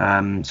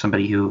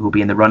somebody who will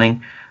be in the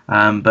running.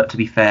 But to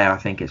be fair, I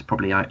think it's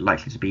probably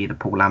likely to be either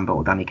Paul Lambert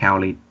or Danny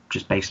Cowley,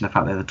 just based on the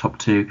fact they're the top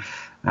 2.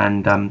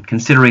 And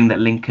considering that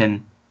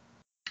Lincoln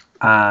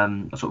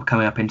sort of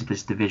coming up into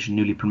this division,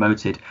 newly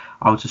promoted,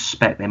 I would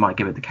suspect they might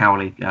give it to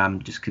Cowley.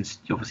 Just cause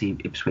obviously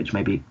Ipswich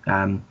maybe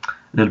a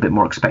little bit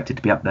more expected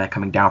to be up there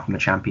coming down from the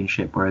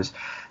Championship, whereas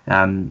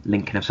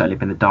Lincoln have certainly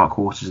been the dark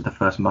horses of the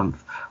first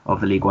month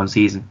of the League One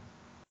season.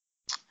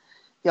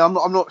 Yeah,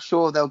 I'm not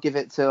sure they'll give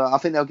it to. I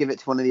think they'll give it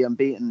to one of the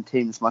unbeaten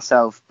teams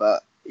myself,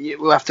 but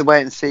we'll have to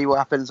wait and see what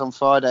happens on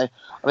Friday.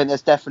 I mean,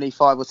 there's definitely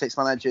 5 or 6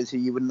 managers who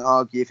you wouldn't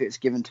argue if it's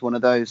given to one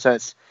of those. So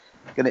it's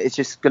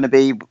just gonna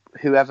be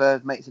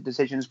whoever makes the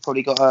decision's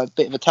probably got a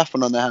bit of a tough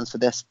one on their hands for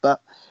this.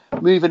 But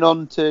moving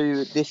on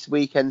to this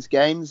weekend's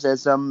games,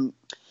 there's a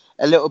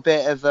little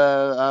bit of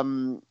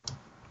a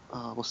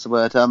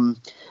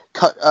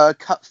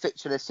cut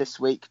fixture list this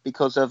week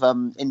because of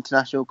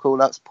international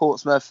call-ups.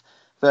 Portsmouth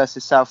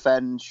versus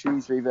Southend,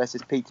 Shrewsbury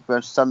versus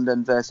Peterborough,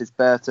 Sunderland versus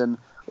Burton,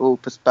 all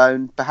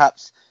postponed.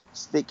 Perhaps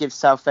it gives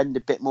Southend a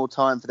bit more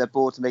time for their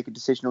board to make a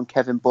decision on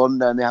Kevin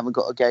Bond, and they haven't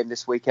got a game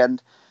this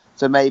weekend.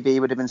 So maybe he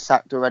would have been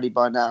sacked already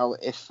by now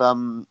if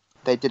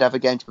they did have a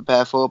game to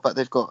prepare for, but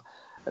they've got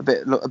a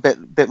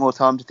bit more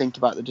time to think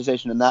about the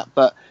decision and that.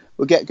 But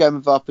we'll get going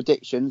with our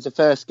predictions. The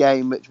first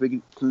game which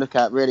we can look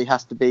at really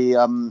has to be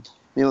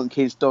Milton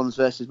Keynes Dons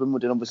versus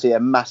Wimbledon. Obviously a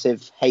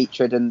massive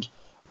hatred and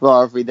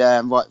rivalry there,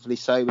 and rightfully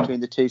so, between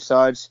the two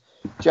sides.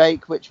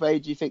 Jake, which way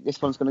do you think this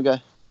one's going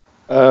to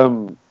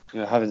go?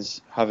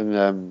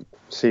 Having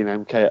seen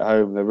MK at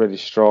home, they're really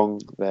strong.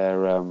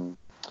 They're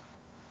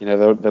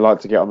they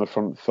like to get on the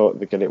front foot.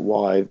 They get it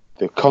wide.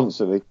 They're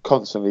constantly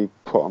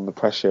put on the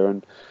pressure.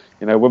 And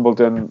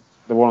Wimbledon,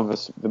 they're one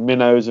of the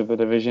minnows of the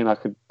division. I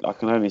can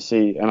only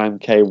see an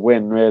MK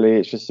win. Really,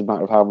 it's just a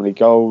matter of how many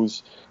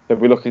goals. They'll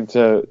be looking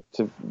to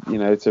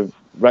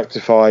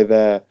rectify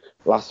their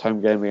last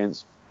home game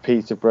against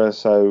Peterborough,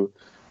 so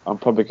I'm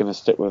probably going to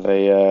stick with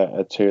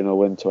a 2-0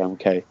 win to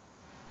MK.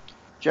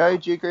 Joe,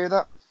 do you agree with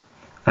that?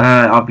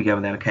 I'll be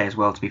going with MK as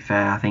well, to be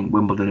fair. I think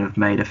Wimbledon have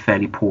made a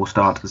fairly poor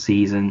start to the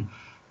season.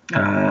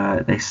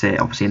 They sit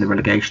obviously in the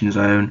relegation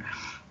zone,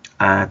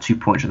 2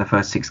 points in the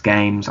first 6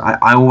 games.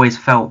 I always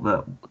felt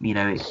that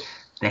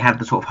they had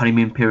the sort of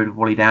honeymoon period of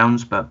Wally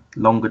Downs, but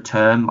longer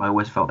term I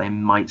always felt they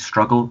might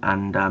struggle,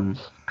 and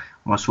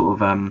my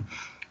sort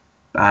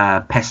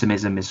of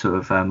pessimism is sort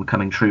of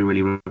coming true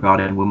really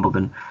regarding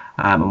Wimbledon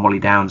and Wally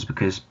Downs,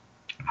 because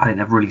I think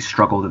they've really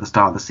struggled at the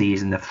start of the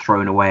season. They've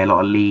thrown away a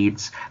lot of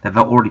leads. They've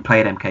already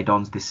played MK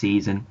Dons this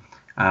season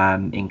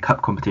in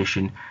cup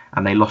competition,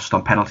 and they lost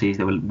on penalties.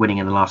 They were winning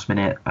in the last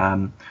minute,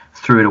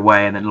 threw it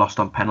away, and then lost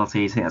on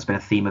penalties. I think that's been a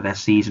theme of their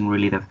season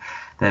really.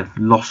 They've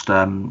lost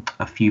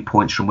a few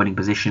points from winning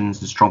positions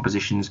and strong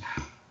positions.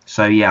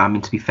 So yeah, I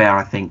mean, to be fair,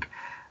 I think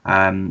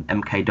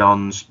MK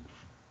Dons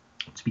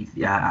to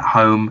be at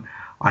home,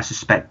 I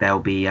suspect they'll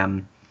be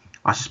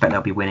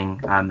winning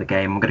the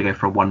game. I'm going to go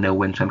for a 1-0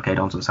 win to MK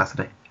Dons on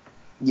Saturday.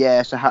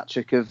 Yeah, it's a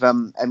hat-trick of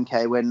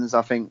MK wins.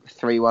 I think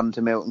 3-1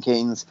 to Milton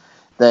Keynes.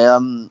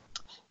 I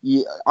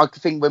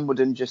think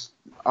Wimbledon, just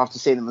after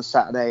seeing them on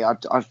Saturday, I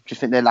just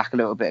think they lack a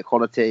little bit of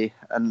quality,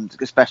 and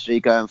especially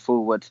going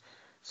forward.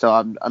 So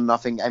I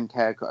think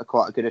MK are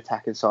quite a good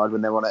attacking side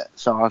when they're on it.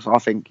 So I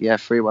think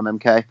 3-1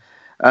 MK.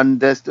 And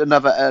there's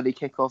another early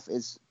kickoff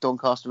is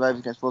Doncaster Rovers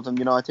against Rotherham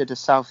United, a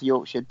South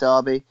Yorkshire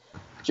derby.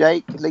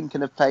 Jake,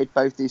 Lincoln have played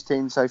both these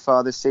teams so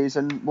far this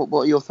season.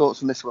 What are your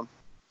thoughts on this one?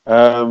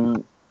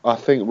 I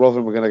think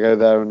Rotherham are going to go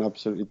there and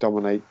absolutely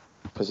dominate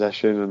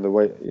possession, and the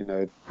way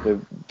it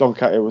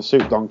will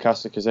suit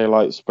Doncaster because they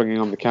like springing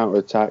on the counter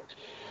attack.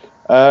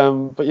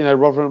 But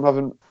Rotherham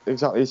haven't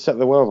exactly set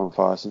the world on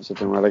fire since they've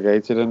been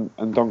relegated,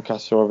 and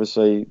Doncaster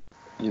obviously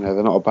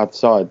they're not a bad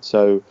side.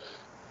 So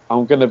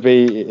I think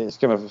it's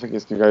going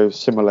to go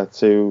similar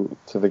to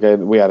the game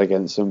that we had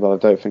against them, but I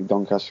don't think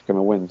Doncaster's going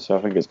to win. So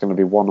I think it's going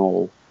to be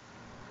 1-1.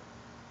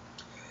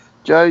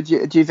 Joe,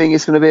 do you think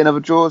it's going to be another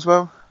draw as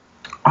well?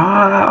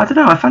 I don't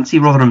know. I fancy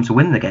Rotherham to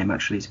win the game,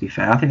 actually, to be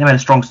fair. I think they made a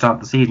strong start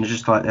to the season. It's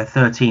just like they're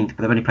 13th, but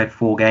they've only played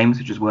 4 games,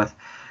 which is worth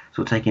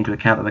sort of taking into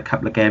account that a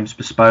couple of games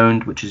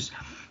postponed, which has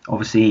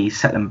obviously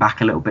set them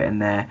back a little bit in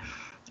there.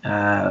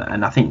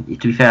 And I think,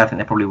 to be fair, I think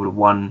they probably would have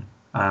won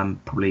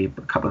probably a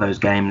couple of those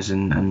games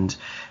and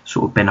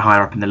sort of been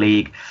higher up in the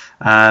league.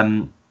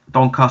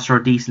 Doncaster are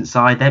a decent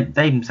side.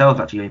 They themselves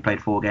actually only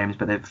played 4 games,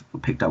 but they've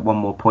picked up 1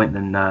 more point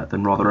than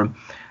Rotherham.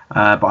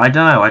 But I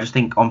don't know. I just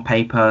think on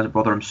paper,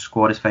 Rotherham's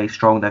squad is very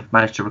strong. They've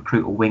managed to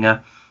recruit a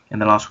winger in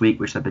the last week,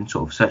 which they've been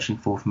sort of searching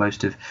for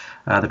most of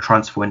the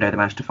transfer window. They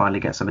managed to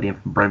finally get somebody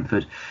in from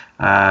Brentford.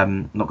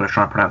 I'm not going to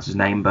try and pronounce his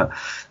name, but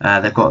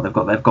they've got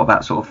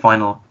that sort of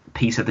final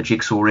piece of the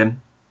jigsaw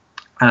in,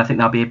 and I think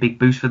that'll be a big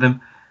boost for them.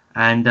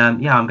 And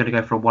I'm going to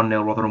go for a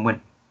 1-0 Rotherham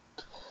win.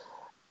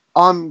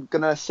 I'm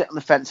going to sit on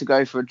the fence and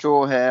go for a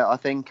draw here. I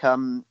think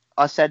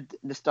I said at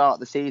the start of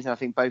the season, I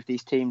think both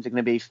these teams are going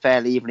to be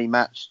fairly evenly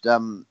matched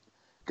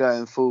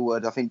going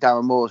forward. I think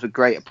Darren Moore's a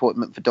great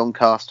appointment for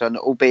Doncaster, and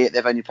albeit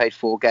they've only played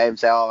 4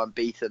 games, they are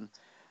unbeaten.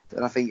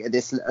 And I think at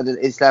this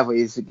level,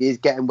 he's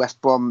getting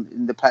West Brom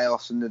in the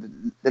playoffs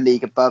and the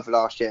league above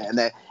last year,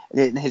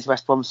 and his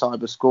West Brom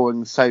side was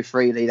scoring so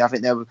freely. I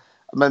think they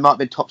might have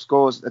been top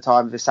scorers at the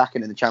time of the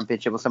sacking in the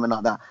Championship or something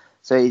like that.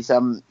 So he's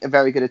a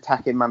very good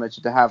attacking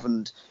manager to have,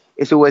 and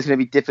it's always going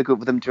to be difficult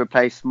for them to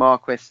replace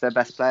Marquis, their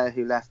best player,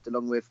 who left,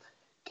 along with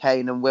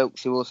Kane and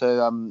Wilkes, who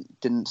also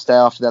didn't stay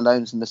after their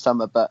loans in the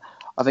summer. But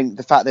I think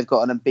the fact they've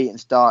got an unbeaten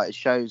start, it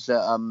shows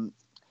that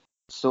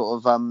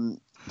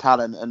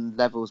talent and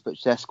levels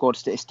which their squad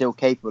is still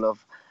capable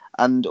of.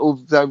 And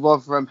although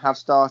Rotherham have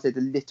started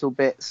a little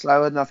bit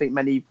slower than I think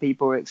many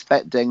people were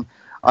expecting,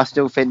 I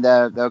still think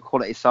they're a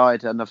quality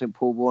side, and I think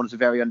Paul Warner's a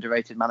very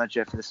underrated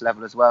manager for this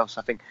level as well.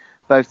 So I think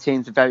both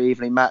teams are very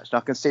evenly matched. I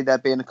can see there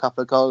being a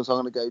couple of goals.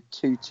 I'm going to go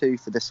 2-2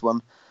 for this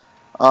one.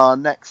 Our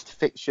next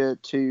fixture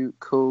to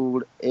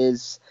call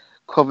is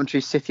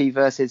Coventry City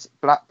versus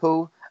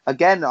Blackpool.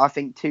 Again, I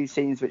think two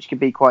teams which could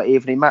be quite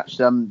evenly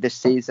matched this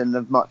season.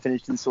 They might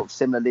finish in sort of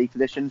similar league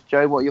positions.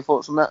 Joe, what are your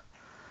thoughts on that?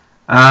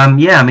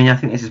 I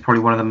think this is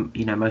probably one of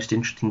the most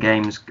interesting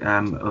games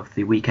of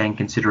the weekend,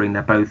 considering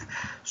they're both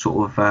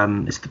sort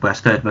of it's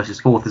third versus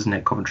fourth, isn't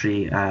it?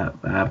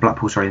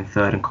 Blackpool, in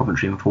third, and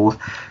Coventry in fourth.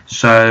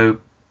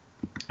 So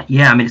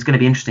it's going to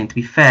be interesting. To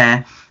be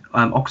fair,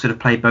 Oxford have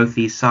played both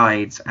these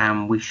sides,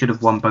 and we should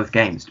have won both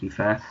games. To be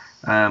fair,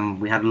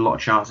 we had a lot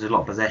of chances, a lot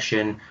of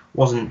possession.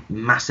 Wasn't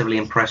massively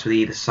impressed with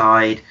either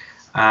side.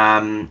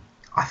 I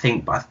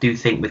do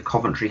think with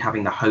Coventry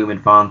having the home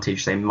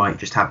advantage, they might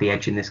just have the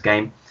edge in this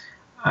game.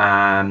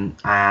 I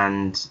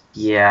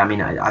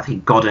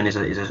think Godden is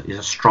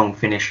a strong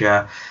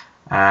finisher.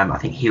 I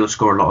think he'll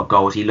score a lot of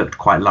goals. He looked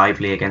quite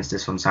lively against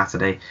us on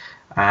Saturday.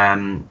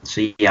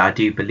 I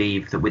do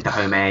believe that with the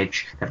home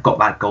edge, they've got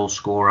that goal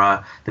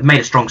scorer. They've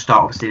made a strong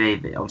start.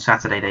 Obviously, on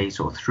Saturday they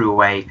sort of threw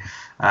away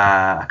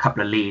a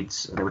couple of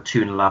leads. They were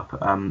 2-0 up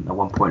at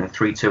one point and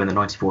 3-2 in the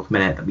 94th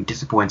minute. They'd be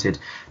disappointed,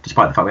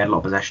 despite the fact we had a lot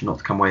of possession, not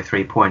to come away with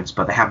 3 points.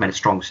 But they have made a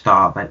strong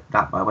start. I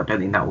don't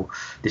think that will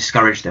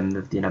discourage them.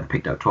 They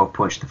picked up 12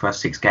 points in the first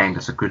 6 games.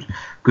 That's a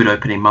good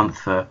opening month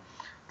for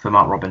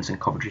Mark Robinson,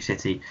 Coventry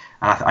City.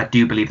 And I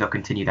do believe they'll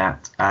continue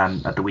that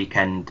at the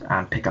weekend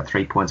and pick up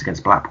 3 points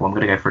against Blackpool. I'm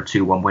going to go for a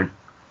 2-1 win.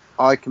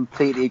 I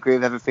completely agree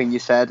with everything you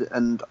said,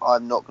 and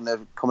I'm not going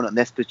to comment on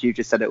this because you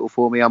just said it all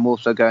for me. I'm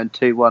also going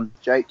 2-1.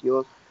 Jake,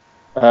 yours?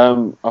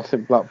 I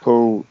think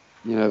Blackpool,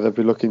 they'll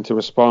be looking to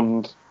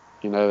respond.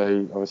 They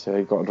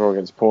got a draw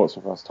against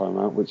Portsmouth last time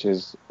out, which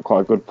is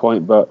quite a good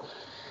point. But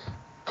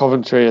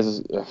Coventry,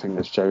 as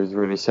Joe's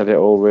really said it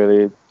all,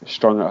 really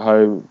strong at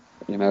home.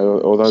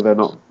 Although they're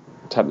not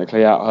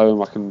technically at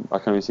home, I can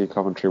only see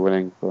Coventry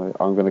winning. But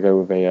I'm going to go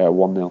with a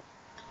 1-0.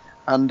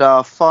 And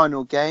our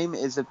final game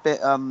is a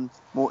bit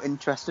more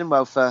interesting.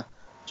 Well, for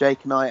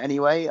Jake and I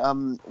anyway.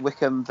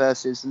 Wycombe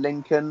versus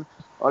Lincoln.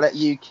 I'll let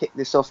you kick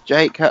this off,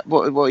 Jake.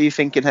 What are you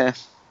thinking here?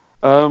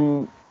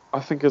 I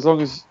think as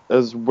long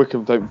as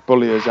Wycombe don't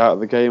bully us out of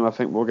the game, I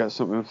think we'll get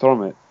something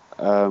from it.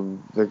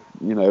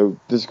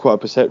 There's quite a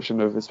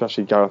perception of,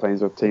 especially Gareth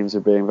Ainsworth teams,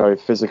 of being very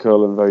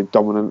physical and very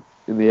dominant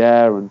in the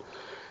air. And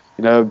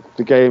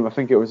the game, I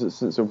think it was at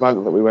St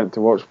Bank that we went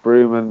to watch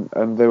Broome,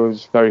 and they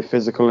was very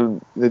physical,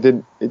 and it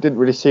didn't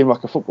really seem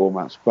like a football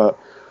match. But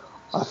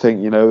I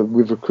think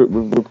we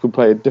can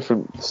play a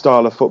different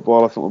style of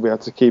football. I think we'll be able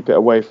to keep it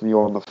away from you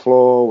on the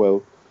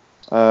floor.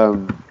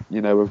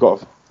 We've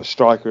got a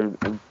striker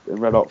in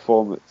red hot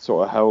form that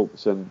sort of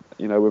helps, and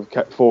we've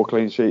kept 4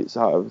 clean sheets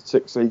out of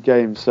 6 league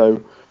games.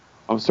 So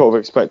I'm sort of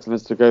expecting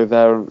us to go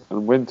there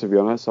and win. To be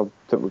honest, I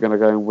think we're going to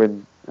go and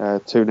win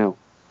 2-0.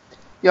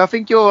 Yeah, I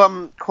think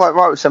you're quite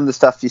right with some of the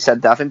stuff you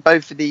said there. I think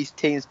both of these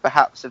teams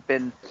perhaps have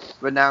been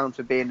renowned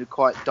for being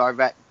quite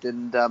direct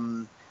and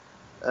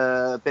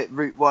a bit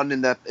route one in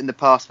the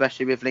past,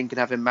 especially with Lincoln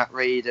having Matt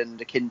Reed and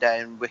Akinde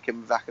and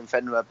Wycombe with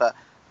Akinfenwa. But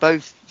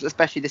both,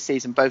 especially this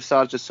season, both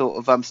sides just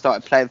sort of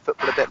started playing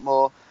football a bit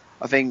more.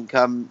 I think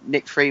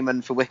Nick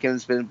Freeman for Wycombe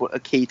has been a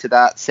key to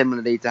that,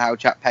 similarly to how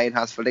Jack Payne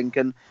has for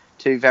Lincoln.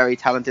 2 very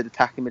talented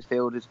attacking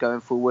midfielders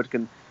going forward,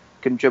 can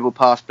dribble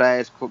past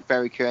players,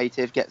 very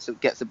creative, gets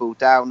the ball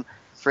down.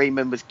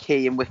 Freeman was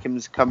key in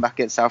Wycombe's comeback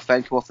against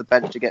Southend, come off the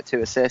bench to get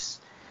 2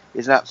 assists.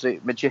 He's an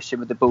absolute magician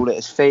with the ball at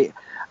his feet.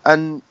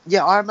 And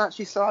yeah, I'm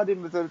actually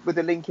siding with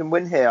the Lincoln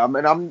win here. I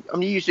mean,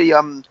 I'm usually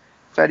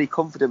fairly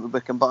confident with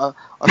Wycombe, but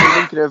I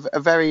think Lincoln are a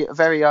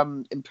very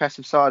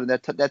impressive side, and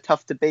they're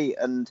tough to beat.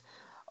 And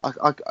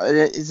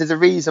there's a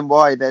reason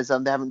why they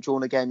haven't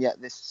drawn a game yet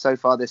so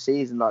far this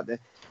season. Like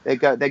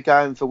they're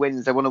going for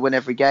wins. They want to win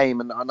every game,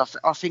 and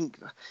I think.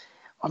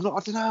 I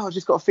don't know. I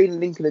just got a feeling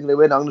Lincoln are going to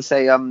win. I'm going to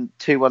say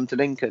 2-1 to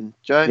Lincoln.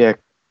 Joe? Yeah.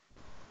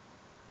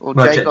 Or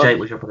Jake,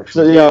 what's your prediction?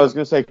 So yeah, I was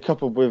going to say,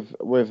 coupled with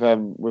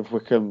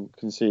Wycombe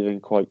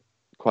conceding quite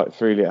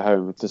freely at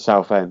home to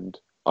Southend,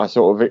 I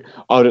would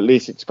at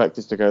least expect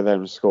us to go there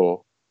and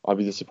score. I'd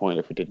be disappointed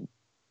if we didn't.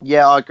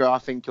 Yeah, I agree. I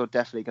think you're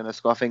definitely going to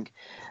score. I think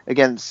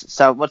against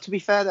to be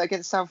fair,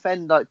 against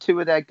Southend, like 2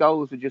 of their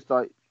goals were just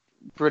like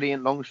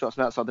brilliant long shots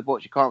from outside the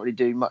box. You can't really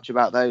do much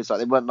about those. Like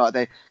they weren't like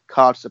they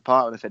carved us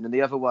apart or anything. And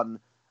the other one,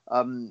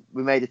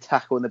 we made a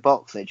tackle in the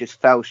box and it just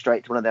fell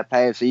straight to one of their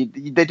players. So they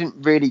didn't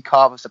really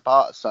carve us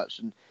apart as such.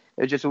 And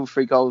it was just all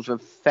 3 goals were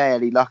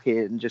fairly lucky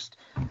and just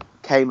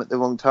came at the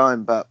wrong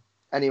time. But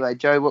anyway,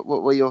 Joe, what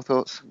were your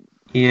thoughts?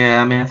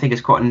 Yeah, I mean, I think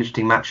it's quite an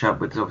interesting matchup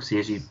because obviously,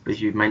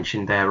 as you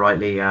mentioned there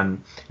rightly,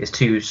 it's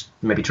two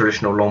maybe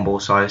traditional long ball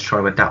sides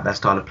trying to adapt their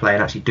style of play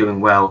and actually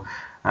doing well,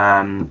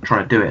 trying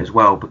to do it as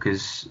well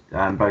because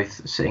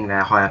both sitting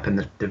there high up in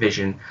the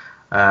division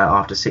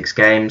after 6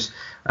 games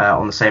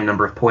on the same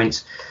number of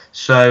points.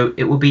 So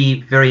it will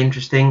be very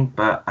interesting,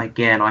 but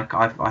again,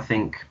 I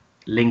think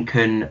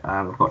Lincoln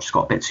have just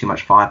got a bit too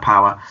much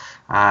firepower.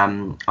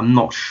 I'm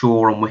not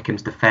sure on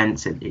Wycombe's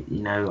defence.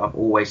 I've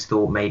always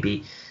thought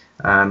maybe.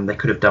 They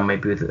could have done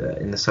maybe with,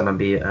 in the summer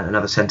be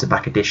another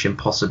centre-back addition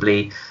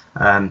possibly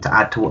to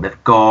add to what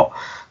they've got.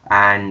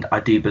 And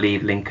I do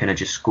believe Lincoln are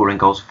just scoring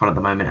goals for fun at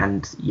the moment.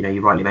 And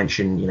you rightly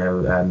mentioned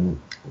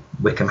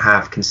Wycombe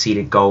have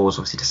conceded goals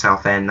obviously to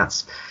Southend.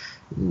 That's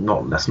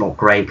not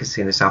great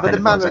considering the Southend. But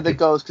the manner of the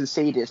goals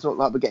conceded, it's not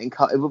like we're getting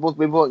cut.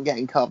 We weren't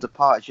getting carved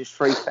apart. It's just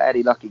 3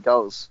 fairly lucky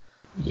goals.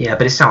 Yeah,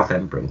 but it's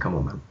Southend, Bryn. Come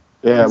on, man.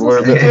 Yeah, we are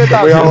a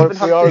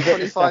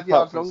bit step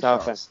up from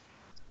Southend.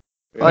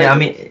 Yeah, I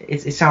mean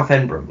it's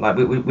Southend, bro. Like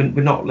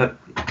we're not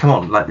like come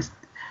on like this,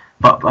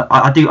 but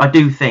I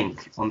do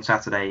think on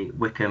Saturday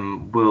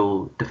Wycombe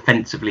will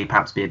defensively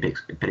perhaps be a bit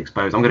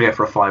exposed. I'm going to go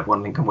for a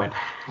 5-1 Lincoln win.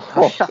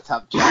 Oh, shut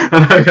up, John. I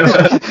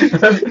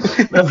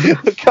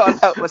can't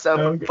help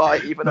myself and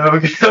fight even. No, I'm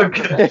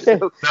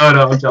kidding.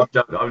 I'll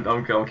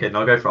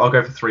go for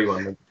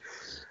 3-1.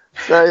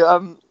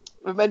 So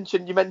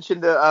you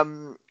mentioned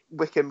that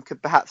Wycombe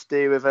could perhaps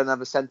do with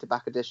another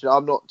centre-back addition.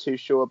 I'm not too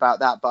sure about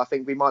that, but I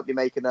think we might be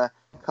making a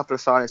couple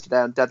of signings today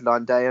on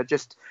deadline day.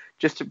 Just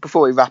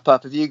before we wrap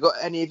up, have you got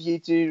any of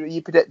you are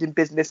you predicting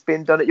business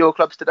being done at your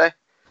clubs today?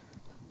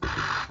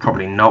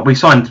 Probably not. We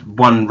signed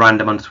one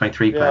random under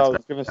 23 player. Yeah, I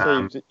was going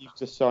to say you've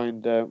just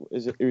signed.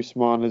 Is it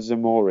Ousmane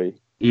Zamori?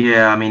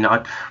 Yeah, I mean,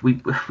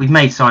 we've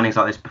made signings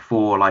like this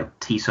before, like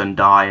T-Sun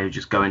Dye, who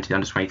just go into the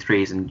under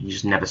 23s and you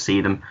just never see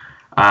them.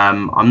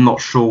 I'm not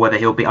sure whether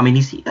he'll be. I mean,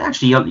 he's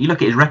actually. You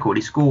look at his record.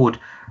 He scored.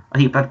 I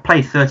think he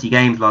played 30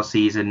 games last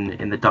season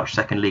in the Dutch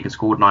Second League and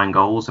scored 9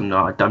 goals. And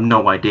I have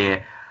no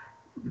idea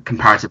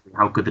comparatively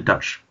how good the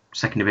Dutch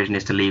Second Division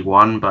is to League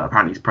One. But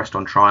apparently he's pressed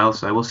on trial,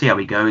 so we'll see how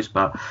he goes.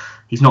 But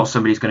he's not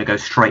somebody who's going to go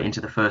straight into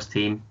the first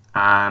team.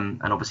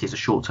 And obviously it's a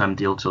short-term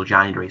deal till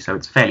January, so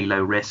it's fairly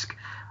low risk.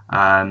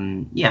 I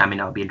mean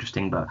that'll be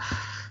interesting, but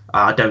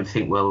I don't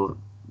think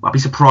I'll be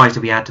surprised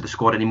if we add to the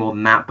squad any more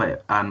than that,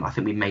 but I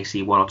think we may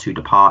see 1 or 2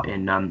 depart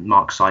in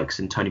Mark Sykes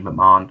and Tony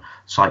McMahon.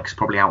 Sykes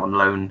probably out on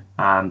loan,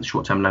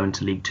 short-term loan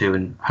to League Two,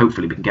 and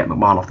hopefully we can get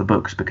McMahon off the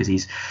books because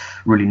he's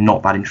really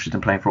not that interested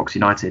in playing for Oxford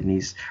United and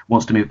he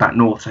wants to move back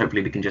north, so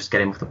hopefully we can just get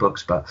him off the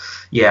books. But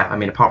yeah, I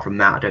mean, apart from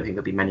that, I don't think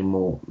there'll be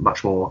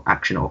much more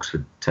action at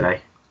Oxford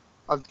today.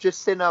 I've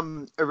just seen a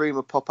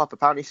rumour pop up.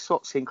 Apparently,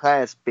 Scott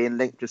Sinclair's being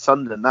linked to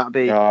Sunderland. That'd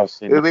be. Yeah, I've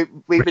seen that.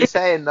 We've been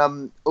saying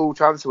all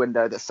transfer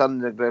window that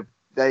Sunderland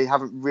they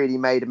haven't really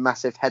made a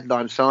massive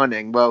headline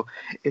signing. Well,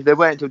 if they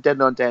wait until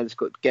deadline day and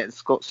getting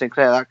Scott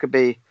Sinclair, that could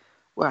be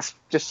that's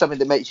just something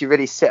that makes you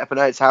really sit up and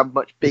notice how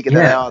much bigger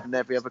they are than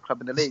every other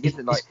club in the league,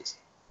 isn't it?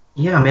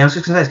 Yeah, I mean, I was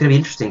just going to say it's going to be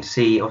interesting to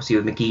see, obviously,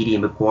 with McGeady,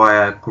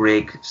 Maguire,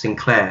 Grigg,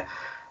 Sinclair,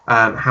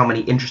 how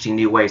many interesting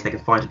new ways they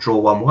can find to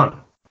draw 1-1.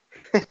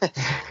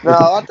 No,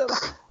 I don't.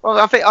 Well,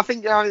 I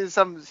think having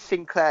some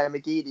Sinclair and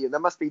McGeady, that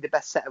must be the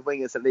best set of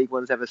wingers that League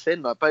One's ever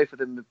seen. Like both of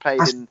them have played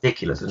in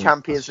the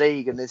Champions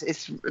League, and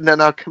it's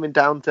now coming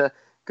down to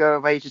go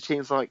away to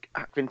teams like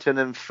Accrington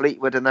and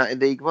Fleetwood and that in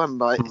League One.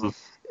 Like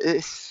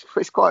it's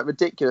quite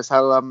ridiculous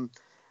how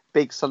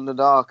big Sunderland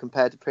are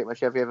compared to pretty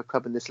much every other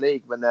club in this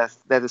league when they're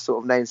the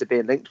sort of names they're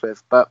being linked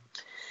with. But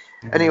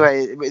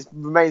anyway, it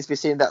remains to be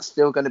seen that's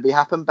still going to be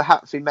happen.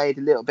 Perhaps we made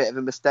a little bit of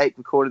a mistake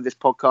recording this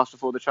podcast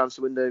before the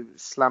transfer window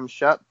slammed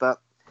shut, but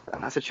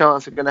that's a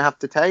chance we're going to have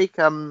to take.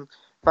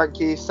 Thank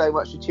you so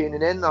much for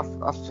tuning in.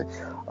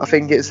 I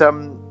think it's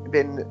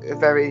been a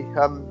very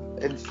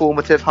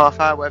informative half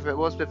hour, whatever it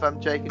was, with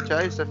Jake and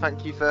Joe. So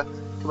thank you for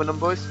coming on,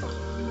 boys.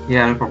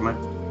 Yeah, no problem,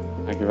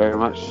 mate. Thank you very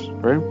much,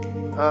 Brew.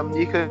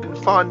 You can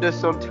find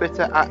us on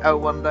Twitter at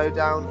L1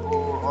 Lowdown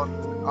or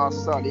on our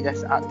slightly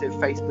less active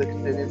Facebook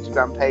and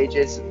Instagram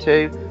pages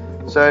too.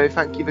 So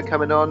thank you for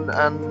coming on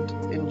and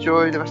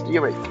enjoy the rest of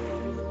your week.